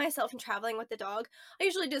I'm by myself and traveling with the dog, I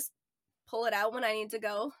usually just pull it out when I need to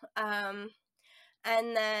go. And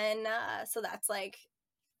then so that's like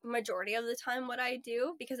majority of the time what I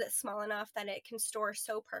do, because it's small enough that it can store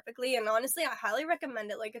so perfectly. And honestly, I highly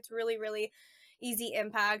recommend it. Like, it's really, really easy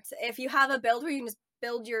impact. If you have a build where you can just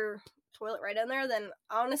build your toilet right in there, then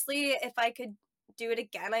honestly, if I could do it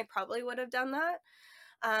again, I probably would have done that.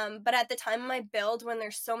 But at the time of my build, when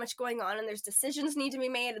there's so much going on and there's decisions need to be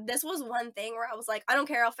made, this was one thing where I was like, I don't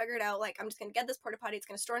care, I'll figure it out. Like, I'm just gonna get this porta potty, it's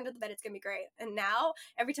gonna store under the bed, it's gonna be great. And now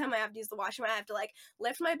every time I have to use the washroom, I have to like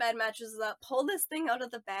lift my bed mattresses up, pull this thing out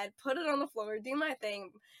of the bed, put it on the floor, do my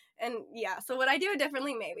thing. And yeah, so would I do it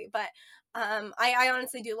differently? Maybe, but I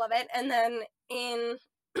honestly do love it. And then in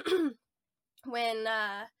when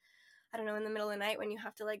I don't know, in the middle of the night when you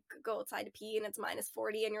have to like go outside to pee and it's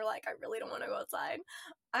 -40 and you're like, I really don't want to go outside,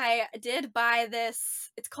 I did buy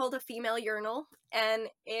this, it's called a female urinal, and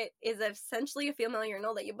it is essentially a female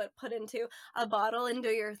urinal that you put into a bottle and do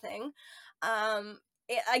your thing.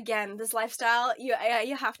 Again, this lifestyle, you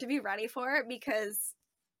have to be ready for it, because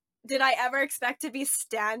did I ever expect to be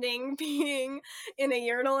standing being in a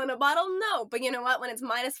urinal in a bottle? No. But you know what? When it's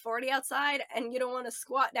 -40 outside and you don't want to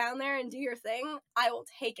squat down there and do your thing, I will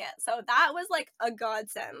take it. So that was like a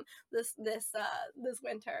godsend this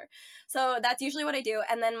winter. So that's usually what I do.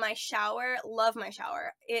 And then my shower, love my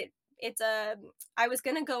shower. I was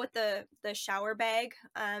gonna go with the shower bag,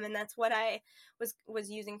 and that's what I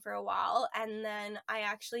was using for a while. And then I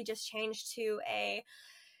actually just changed to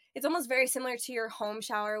it's almost very similar to your home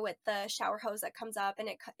shower with the shower hose that comes up, and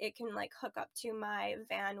it can like hook up to my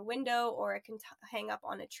van window, or it can hang up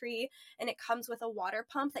on a tree, and it comes with a water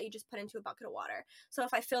pump that you just put into a bucket of water. So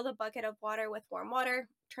if I fill the bucket of water with warm water,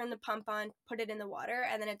 turn the pump on, put it in the water,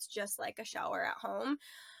 and then it's just like a shower at home.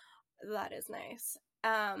 That is nice.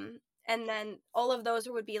 And then all of those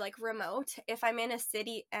would be like remote. If I'm in a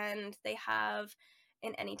city and they have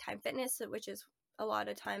an Anytime Fitness, which is a lot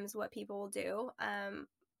of times what people will do,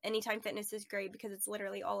 Anytime Fitness is great because it's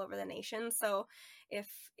literally all over the nation. So if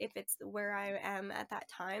it's where I am at that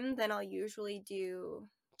time, then I'll usually do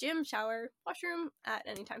gym, shower, washroom at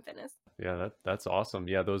Anytime Fitness. Yeah, that's awesome.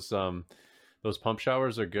 Yeah, those pump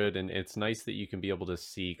showers are good, and it's nice that you can be able to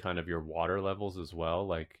see kind of your water levels as well.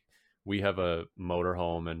 Like we have a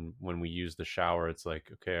motorhome, and when we use the shower, it's like,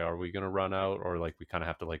 okay, are we going to run out, or like we kind of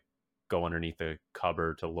have to like go underneath the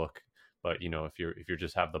cupboard to look. But if you're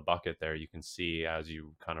just have the bucket there, you can see as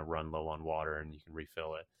you kind of run low on water, and you can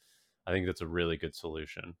refill it. I think that's a really good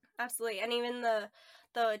solution. Absolutely. And even the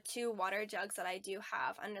 2 water jugs that I do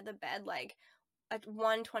have under the bed, like a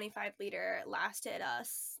 125-liter lasted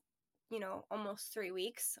us, almost 3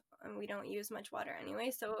 weeks, and we don't use much water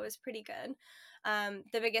anyway, so it was pretty good.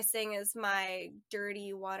 The biggest thing is my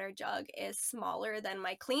dirty water jug is smaller than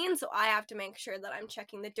my clean, so I have to make sure that I'm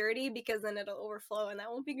checking the dirty, because then it'll overflow and that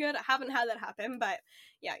won't be good. I haven't had that happen, but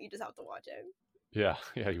yeah, you just have to watch it. Yeah,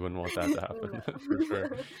 yeah, you wouldn't want that to happen for sure.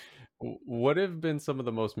 No. What have been some of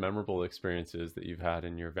the most memorable experiences that you've had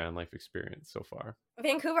in your van life experience so far?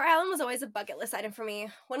 Vancouver Island was always a bucket list item for me.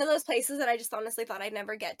 One of those places that I just honestly thought I'd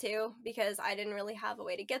never get to because I didn't really have a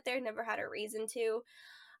way to get there, never had a reason to.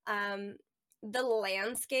 Um, the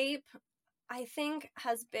landscape, I think,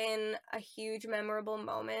 has been a huge memorable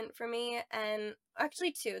moment for me. And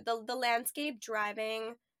actually, too, the landscape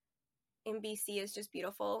driving in BC is just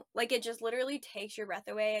beautiful. Like, it just literally takes your breath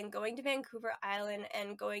away. And going to Vancouver Island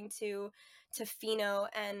and going to Fino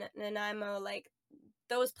and Nanaimo, like,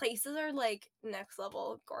 those places are like next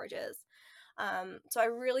level gorgeous. So I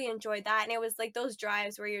really enjoyed that, and it was like those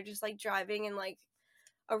drives where you're just like driving in like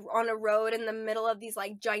on a road in the middle of these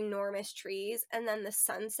like ginormous trees, and then the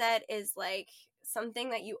sunset is like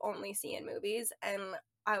something that you only see in movies. And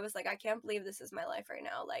I was like, I can't believe this is my life right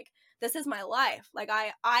now. Like, this is my life. Like,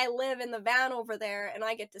 I live in the van over there, and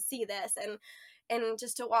I get to see this, and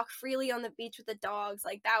just to walk freely on the beach with the dogs,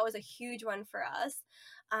 like that was a huge one for us,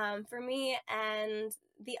 for me. And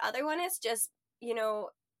the other one is just,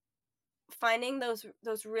 finding those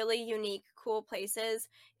really unique, cool places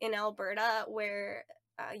in Alberta where,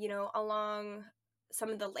 along some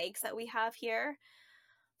of the lakes that we have here,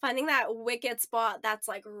 finding that wicked spot that's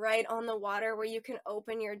like right on the water where you can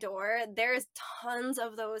open your door. There's tons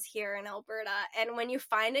of those here in Alberta, and when you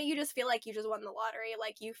find it, you just feel like you just won the lottery.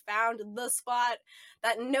 Like, you found the spot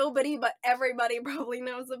that nobody but everybody probably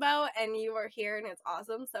knows about, and you are here, and it's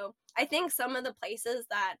awesome. So I think some of the places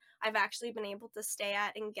that I've actually been able to stay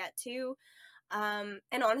at and get to,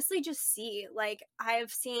 and honestly just see, like,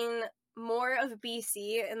 I've seen more of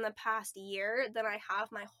BC in the past year than I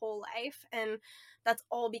have my whole life, and that's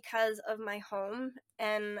all because of my home.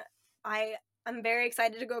 And I'm very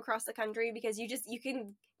excited to go across the country because you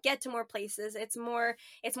can get to more places. It's more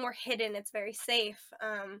hidden. It's very safe.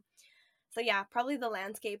 So yeah, probably the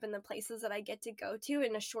landscape and the places that I get to go to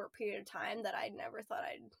in a short period of time that I never thought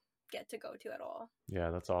I'd get to go to at all.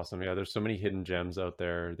 Yeah, that's awesome. Yeah, there's so many hidden gems out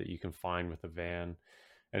there that you can find with a van.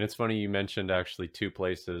 And it's funny you mentioned actually 2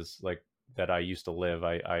 places like that I used to live.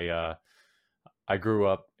 I grew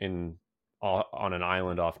up on an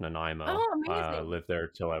island off Nanaimo. Oh, amazing. Lived there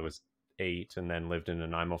till I was 8, and then lived in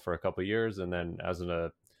Nanaimo for a couple of years. And then as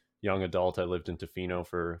a young adult, I lived in Tofino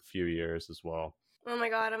for a few years as well. Oh my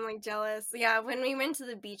God, I'm like jealous. Yeah, when we went to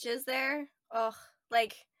the beaches there, oh,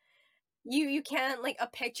 like you can't, like, a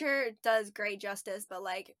picture does great justice, but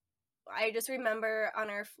like I just remember on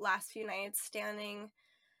our last few nights standing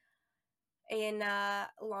in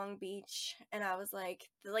Long Beach, and I was like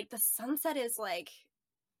the sunset is like,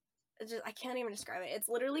 just, I can't even describe it. It's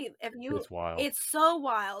literally, It's wild. it's so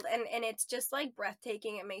wild, and it's just like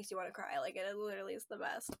breathtaking. It makes you want to cry. Like, it literally is the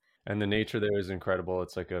best. And the nature there is incredible.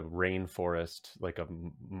 It's like a rainforest, like a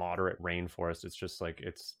moderate rainforest. It's just like,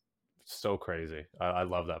 it's so crazy. I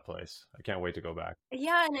love that place. I can't wait to go back.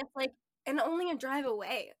 Yeah, and it's like, and only a drive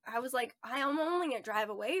away. I was like, I am only a drive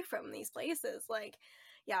away from these places. Like,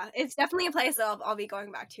 yeah, it's definitely a place that I'll be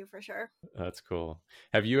going back to for sure. That's cool.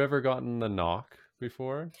 Have you ever gotten the knock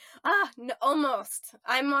before? No, almost.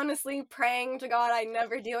 I'm honestly praying to God I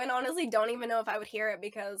never do, and honestly don't even know if I would hear it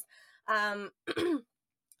because, um,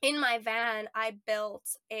 in my van I built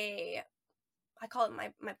a I call it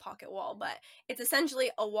my pocket wall, but it's essentially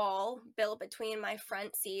a wall built between my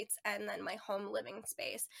front seats and then my home living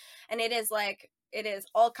space. And it is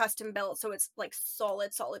all custom built, so it's like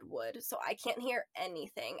solid wood, so I can't hear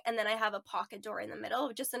anything. And then I have a pocket door in the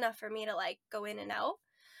middle, just enough for me to like go in and out.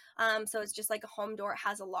 So it's just like a home door. It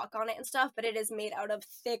has a lock on it and stuff, but it is made out of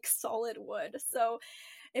thick, solid wood. So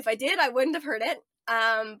if I did, I wouldn't have heard it.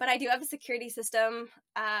 But I do have a security system,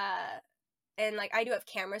 and like I do have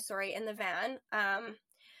cameras, sorry, in the van.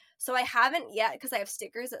 So I haven't yet, because I have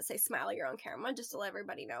stickers that say "Smile, you're on camera," just to let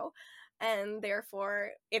everybody know. And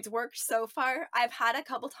therefore, it's worked so far. I've had a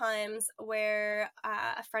couple times where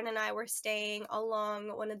a friend and I were staying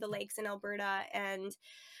along one of the lakes in Alberta, and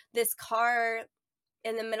this car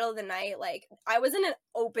in the middle of the night, like I was in an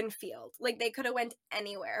open field, like they could have went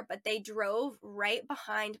anywhere, but they drove right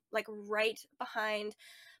behind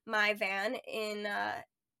my van in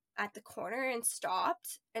at the corner and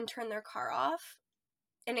stopped and turned their car off.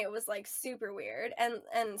 And it was like super weird.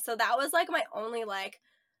 And so that was like my only like,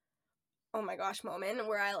 oh my gosh moment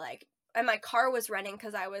where I like, and my car was running,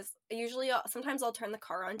 because I was usually, sometimes I'll turn the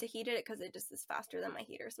car on to heat it because it just is faster than my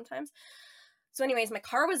heater sometimes. So anyways, my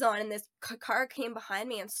car was on, and this car came behind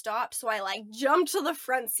me and stopped. So I like jumped to the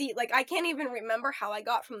front seat. Like I can't even remember how I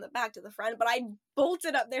got from the back to the front, but I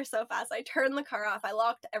bolted up there so fast. I turned the car off. I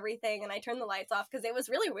locked everything, and I turned the lights off, because it was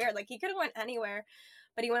really weird. Like he could have went anywhere,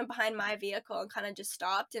 but he went behind my vehicle and kind of just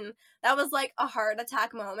stopped. And that was like a heart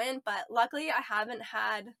attack moment. But luckily I haven't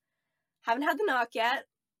had the knock yet.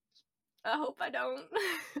 I hope I don't.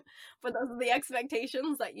 But those are the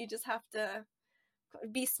expectations, that you just have to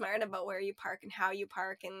be smart about where you park and how you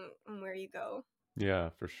park and where you go. Yeah,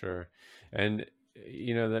 for sure. And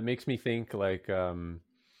that makes me think like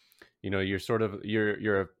you're sort of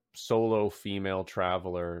you're a solo female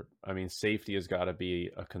traveler. I mean, safety has got to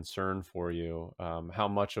be a concern for you. How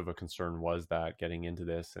much of a concern was that getting into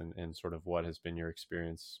this, and sort of what has been your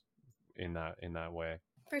experience in that way?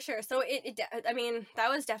 For sure. So I mean, that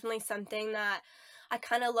was definitely something that I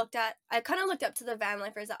kind of looked up to the van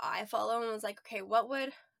lifers that I follow, and was like, okay, what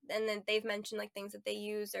would, and then they've mentioned like things that they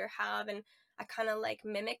use or have, and I kind of like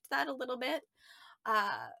mimicked that a little bit.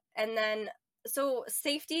 And then, so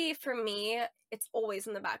safety for me, it's always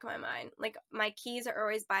in the back of my mind. Like my keys are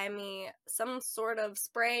always by me. Some sort of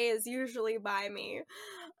spray is usually by me.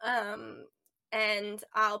 And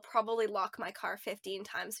I'll probably lock my car 15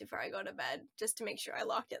 times before I go to bed, just to make sure I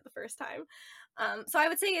locked it the first time. So I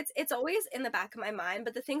would say it's always in the back of my mind,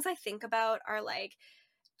 but the things I think about are like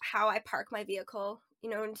how I park my vehicle,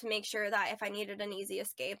 to make sure that if I needed an easy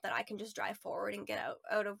escape, that I can just drive forward and get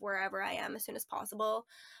out of wherever I am as soon as possible.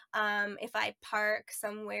 If I park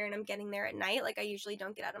somewhere and I'm getting there at night, like I usually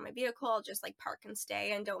don't get out of my vehicle. I'll just like park and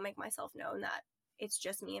stay and don't make myself known that it's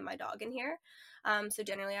just me and my dog in here. So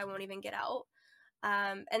generally I won't even get out.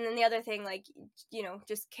 And then the other thing, like,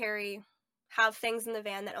 just have things in the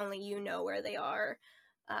van that only you know where they are,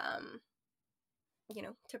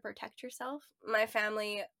 to protect yourself. My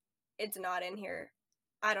family, it's not in here.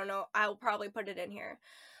 I don't know. I'll probably put it in here.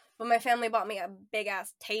 But my family bought me a big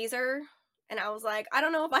ass taser, and I was like, I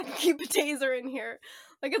don't know if I can keep a taser in here.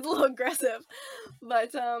 Like, it's a little aggressive.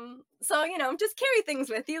 But, so, just carry things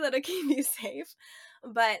with you that'll keep you safe.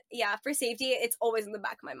 But yeah, for safety, it's always in the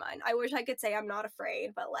back of my mind. I wish I could say I'm not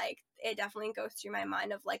afraid, but like it definitely goes through my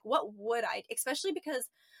mind of like, what would I, especially because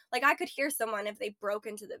like I could hear someone if they broke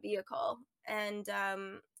into the vehicle and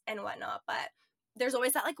whatnot. But there's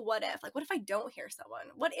always that like, what if I don't hear someone?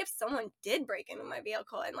 What if someone did break into my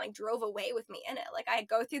vehicle and like drove away with me in it? Like I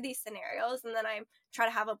go through these scenarios, and then I try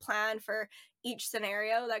to have a plan for each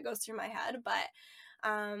scenario that goes through my head.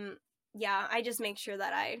 But yeah, I just make sure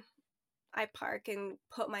that I park and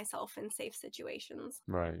put myself in safe situations.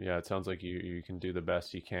 Right. Yeah. It sounds like you can do the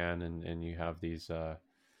best you can, and you have these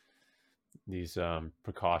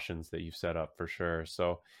precautions that you've set up for sure.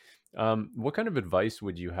 So, what kind of advice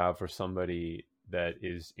would you have for somebody that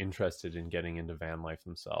is interested in getting into van life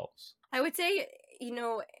themselves? I would say,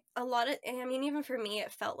 a lot of, I mean, even for me,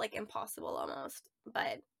 it felt like impossible almost,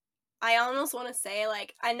 but I almost want to say,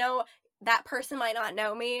 like, I know that person might not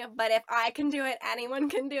know me, but if I can do it, anyone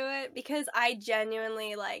can do it, because I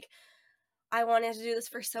genuinely, like, I wanted to do this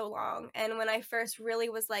for so long. And when I first really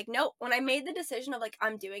was like, nope, when I made the decision of like,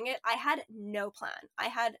 I'm doing it, I had no plan. I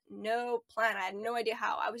had no idea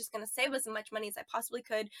how. I was just going to save as much money as I possibly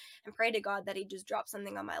could and pray to God that he just dropped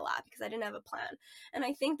something on my lap, because I didn't have a plan. And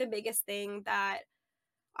I think the biggest thing that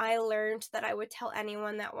I learned that I would tell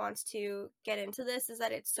anyone that wants to get into this is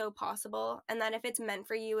that it's so possible, and that if it's meant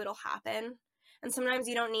for you, it'll happen. And sometimes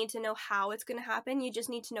you don't need to know how it's going to happen. You just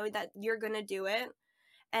need to know that you're going to do it.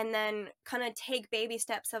 and then kind of take baby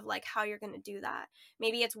steps of like how you're going to do that.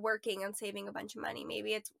 Maybe it's working and saving a bunch of money.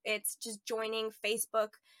 Maybe it's just joining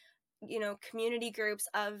Facebook, community groups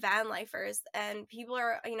of van lifers, and people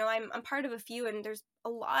are, I'm part of a few, and there's a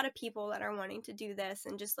lot of people that are wanting to do this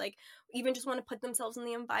and just like even just want to put themselves in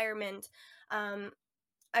the environment.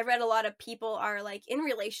 I read a lot of people are like in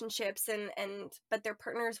relationships and but their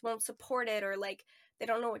partners won't support it, or like they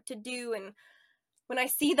don't know what to do. And when I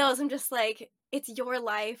see those, I'm just like, it's your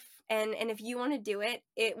life, and if you want to do it,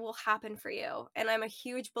 it will happen for you. And I'm a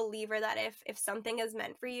huge believer that if something is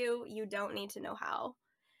meant for you, you don't need to know how,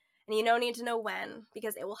 and you don't need to know when,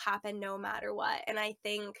 because it will happen no matter what. And I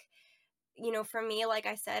think, for me, like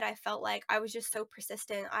I said, I felt like I was just so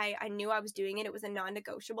persistent. I knew I was doing it. It was a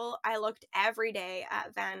non-negotiable. I looked every day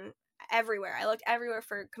at van everywhere. I looked everywhere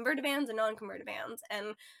for converted vans and non-converted vans,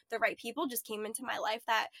 and the right people just came into my life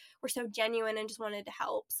that were so genuine and just wanted to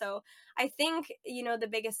help. So I think, the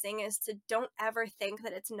biggest thing is to don't ever think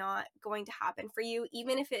that it's not going to happen for you,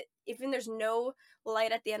 even even there's no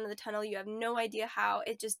light at the end of the tunnel, you have no idea how,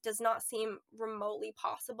 it just does not seem remotely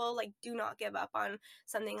possible. Like, do not give up on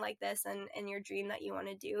something like this and your dream that you want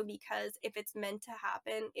to do, because if it's meant to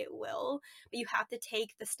happen, it will. But you have to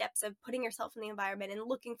take the steps of putting yourself in the environment and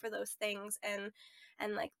looking for those things, and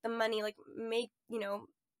like the money, like make,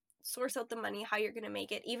 source out the money, how you're going to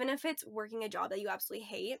make it, even if it's working a job that you absolutely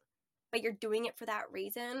hate, but you're doing it for that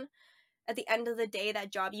reason. At the end of the day,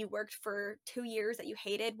 that job you worked for 2 years that you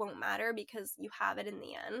hated won't matter, because you have it in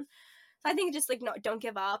the end. So I think just like, no, don't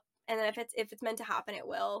give up. And then if it's meant to happen, it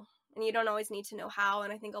will. And you don't always need to know how.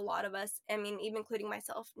 And I think a lot of us, I mean, even including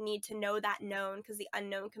myself, need to know that known, because the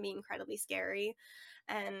unknown can be incredibly scary,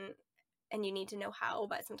 and you need to know how.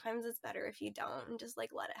 But sometimes it's better if you don't, and just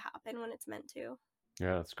like let it happen when it's meant to.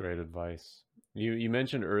 Yeah, that's great advice. You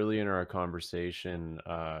mentioned early in our conversation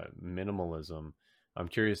minimalism. I'm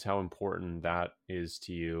curious how important that is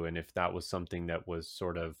to you, and if that was something that was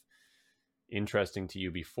sort of interesting to you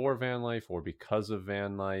before van life or because of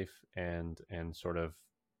van life, and sort of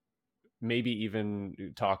maybe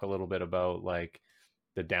even talk a little bit about like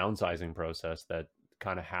the downsizing process that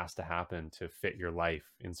kind of has to happen to fit your life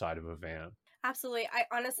inside of a van. Absolutely. I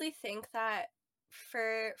honestly think that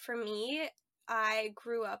for me, I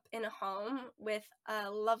grew up in a home with a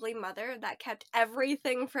lovely mother that kept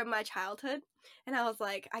everything from my childhood. And I was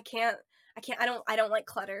like, I don't like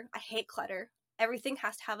clutter. I hate clutter. Everything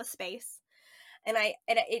has to have a space.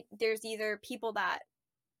 There's either people that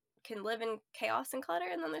can live in chaos and clutter,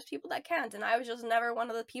 and then there's people that can't. And I was just never one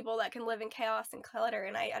of the people that can live in chaos and clutter.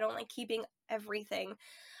 And I don't like keeping everything.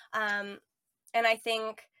 And I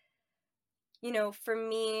think, for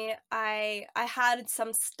me, I had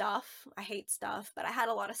some stuff. I hate stuff, but I had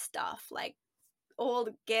a lot of stuff, like old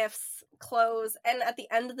gifts, clothes, and at the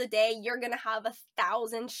end of the day, you're gonna have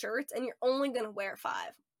 1,000 shirts, and you're only gonna wear 5.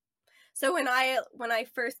 So when I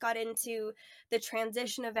first got into the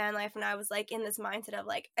transition of van life, and I was like in this mindset of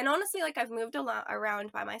like, and honestly, like I've moved a lot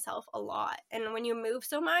around by myself a lot, and when you move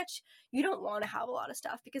so much, you don't want to have a lot of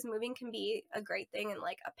stuff, because moving can be a great thing and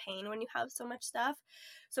like a pain when you have so much stuff.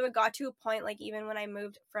 So it got to a point, like even when I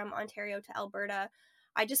moved from Ontario to Alberta,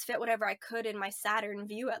 I just fit whatever I could in my Saturn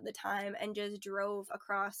Vue at the time, and just drove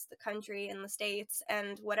across the country and the States,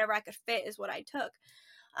 and whatever I could fit is what I took.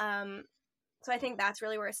 Um, so I think that's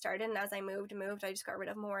really where it started. And as I moved, I just got rid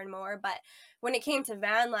of more and more. But when it came to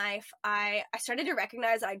van life, I started to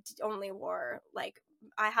recognize I only wore like,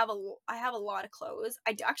 I have a lot of clothes.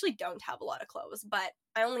 Actually don't have a lot of clothes, but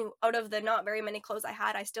I only, out of the not very many clothes I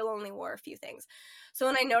had, I still only wore a few things. So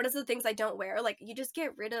when I notice the things I don't wear, like you just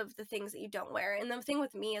get rid of the things that you don't wear. And the thing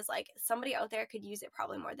with me is like, somebody out there could use it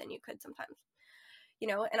probably more than you could sometimes,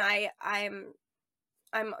 and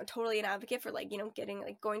I'm totally an advocate for like, getting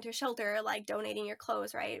like going to a shelter, like donating your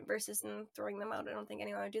clothes, right? Versus throwing them out. I don't think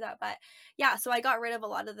anyone would do that. But yeah, so I got rid of a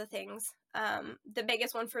lot of the things. The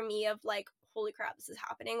biggest one for me of like, holy crap, this is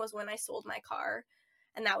happening, was when I sold my car.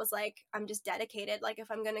 And that was like, I'm just dedicated. Like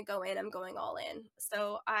if I'm going to go in, I'm going all in.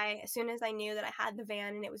 So as soon as I knew that I had the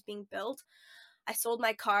van and it was being built, I sold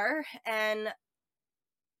my car, and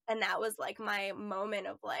that was like my moment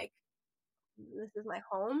of like, this is my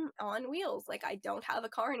home on wheels. Like I don't have a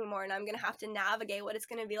car anymore, and I'm gonna have to navigate what it's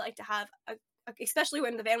gonna be like to have especially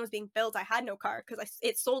when the van was being built. I had no car because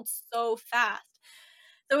it sold so fast.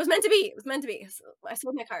 So it was meant to be. It was meant to be. So I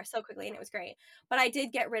sold my car so quickly, and it was great. But I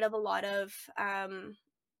did get rid of a lot of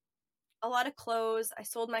clothes. I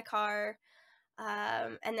sold my car.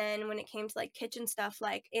 And then when it came to like kitchen stuff,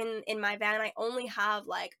 like in my van, I only have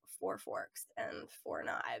like 4 forks and 4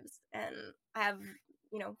 knives, and I have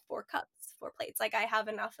 4 cups, 4 plates. Like I have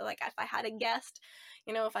enough for like if I had a guest,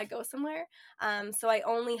 you know, if I go somewhere. So I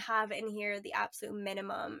only have in here the absolute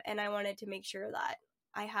minimum, and I wanted to make sure that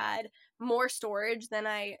I had more storage than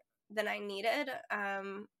I needed.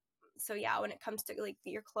 So yeah, when it comes to like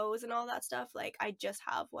your clothes and all that stuff, like I just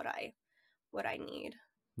have what I need.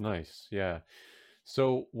 Nice. Yeah.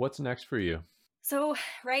 So what's next for you? So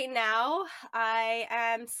right now I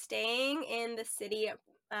am staying in the city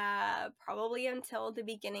probably until the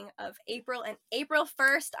beginning of April, and April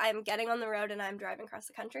 1st I'm getting on the road and I'm driving across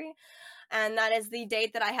the country, and that is the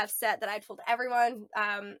date that I have set, that I told everyone.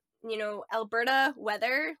 You know, Alberta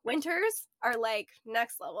weather winters are like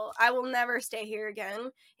next level. I will never stay here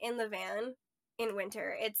again in the van in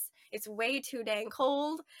winter. It's way too dang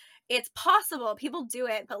cold. It's possible people do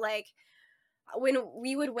it, but like when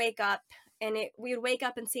we would wake up and we would wake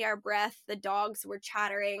up and see our breath, the dogs were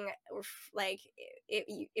chattering, like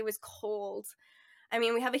it was cold. I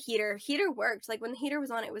mean, we have a heater worked, like when the heater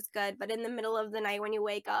was on it was good, but in the middle of the night when you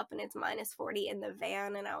wake up and it's minus 40 in the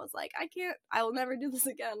van, and I was like, I will never do this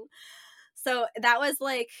again. So that was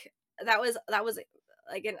like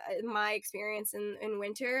in my experience in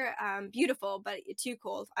winter. Beautiful, but too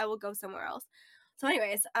cold. I will go somewhere else. So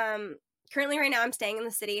anyways, currently right now I'm staying in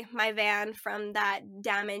the city. My van from that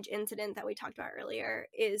damage incident that we talked about earlier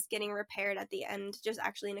is getting repaired at the end, just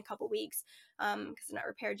actually in a couple weeks, because it's not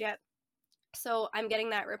repaired yet. So I'm getting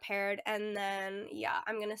that repaired, and then yeah,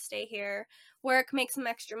 I'm gonna stay here, work, make some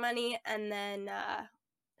extra money, and then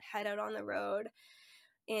head out on the road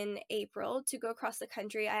in April to go across the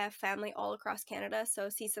country. I have family all across Canada, so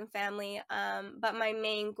see some family. But my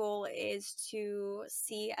main goal is to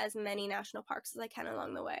see as many national parks as I can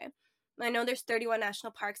along the way. I know there's 31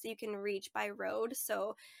 national parks that you can reach by road,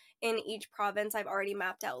 so in each province I've already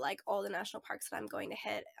mapped out like all the national parks that I'm going to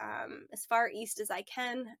hit as far east as I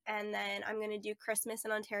can, and then I'm going to do Christmas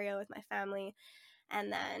in Ontario with my family,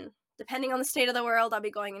 and then depending on the state of the world I'll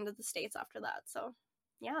be going into the States after that. So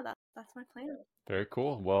yeah, that's my plan. Very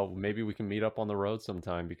cool. Well, maybe we can meet up on the road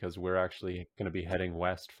sometime, because we're actually going to be heading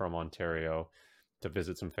west from Ontario to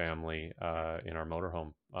visit some family in our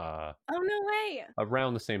motorhome Oh, no way.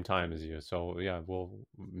 around the same time as you. So yeah,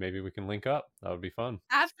 maybe we can link up. That would be fun.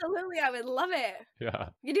 Absolutely, I would love it. Yeah.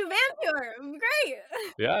 You do van tour. Great.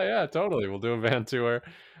 Yeah, totally. We'll do a van tour.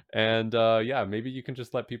 And yeah, maybe you can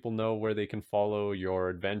just let people know where they can follow your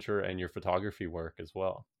adventure and your photography work as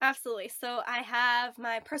well. Absolutely. So I have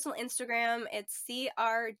my personal Instagram. It's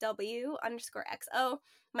CRW_XO.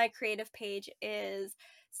 My creative page is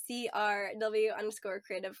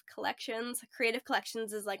CRW_creative collections. Creative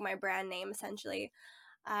collections is like my brand name, essentially.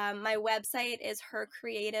 My website is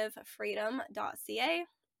hercreativefreedom.ca.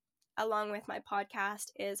 Along with my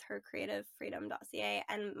podcast is hercreativefreedom.ca,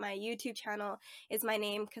 and my YouTube channel is my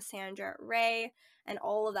name, Cassandra Ray, and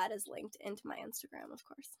all of that is linked into my Instagram, of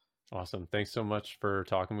course. Awesome. Thanks so much for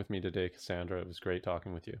talking with me today, Cassandra. It was great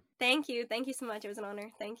talking with you. Thank you. Thank you so much. It was an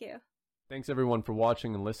honor. Thank you. Thanks everyone for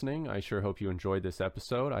watching and listening. I sure hope you enjoyed this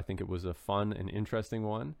episode. I think it was a fun and interesting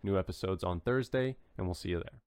one. New episodes on Thursday, and we'll see you there.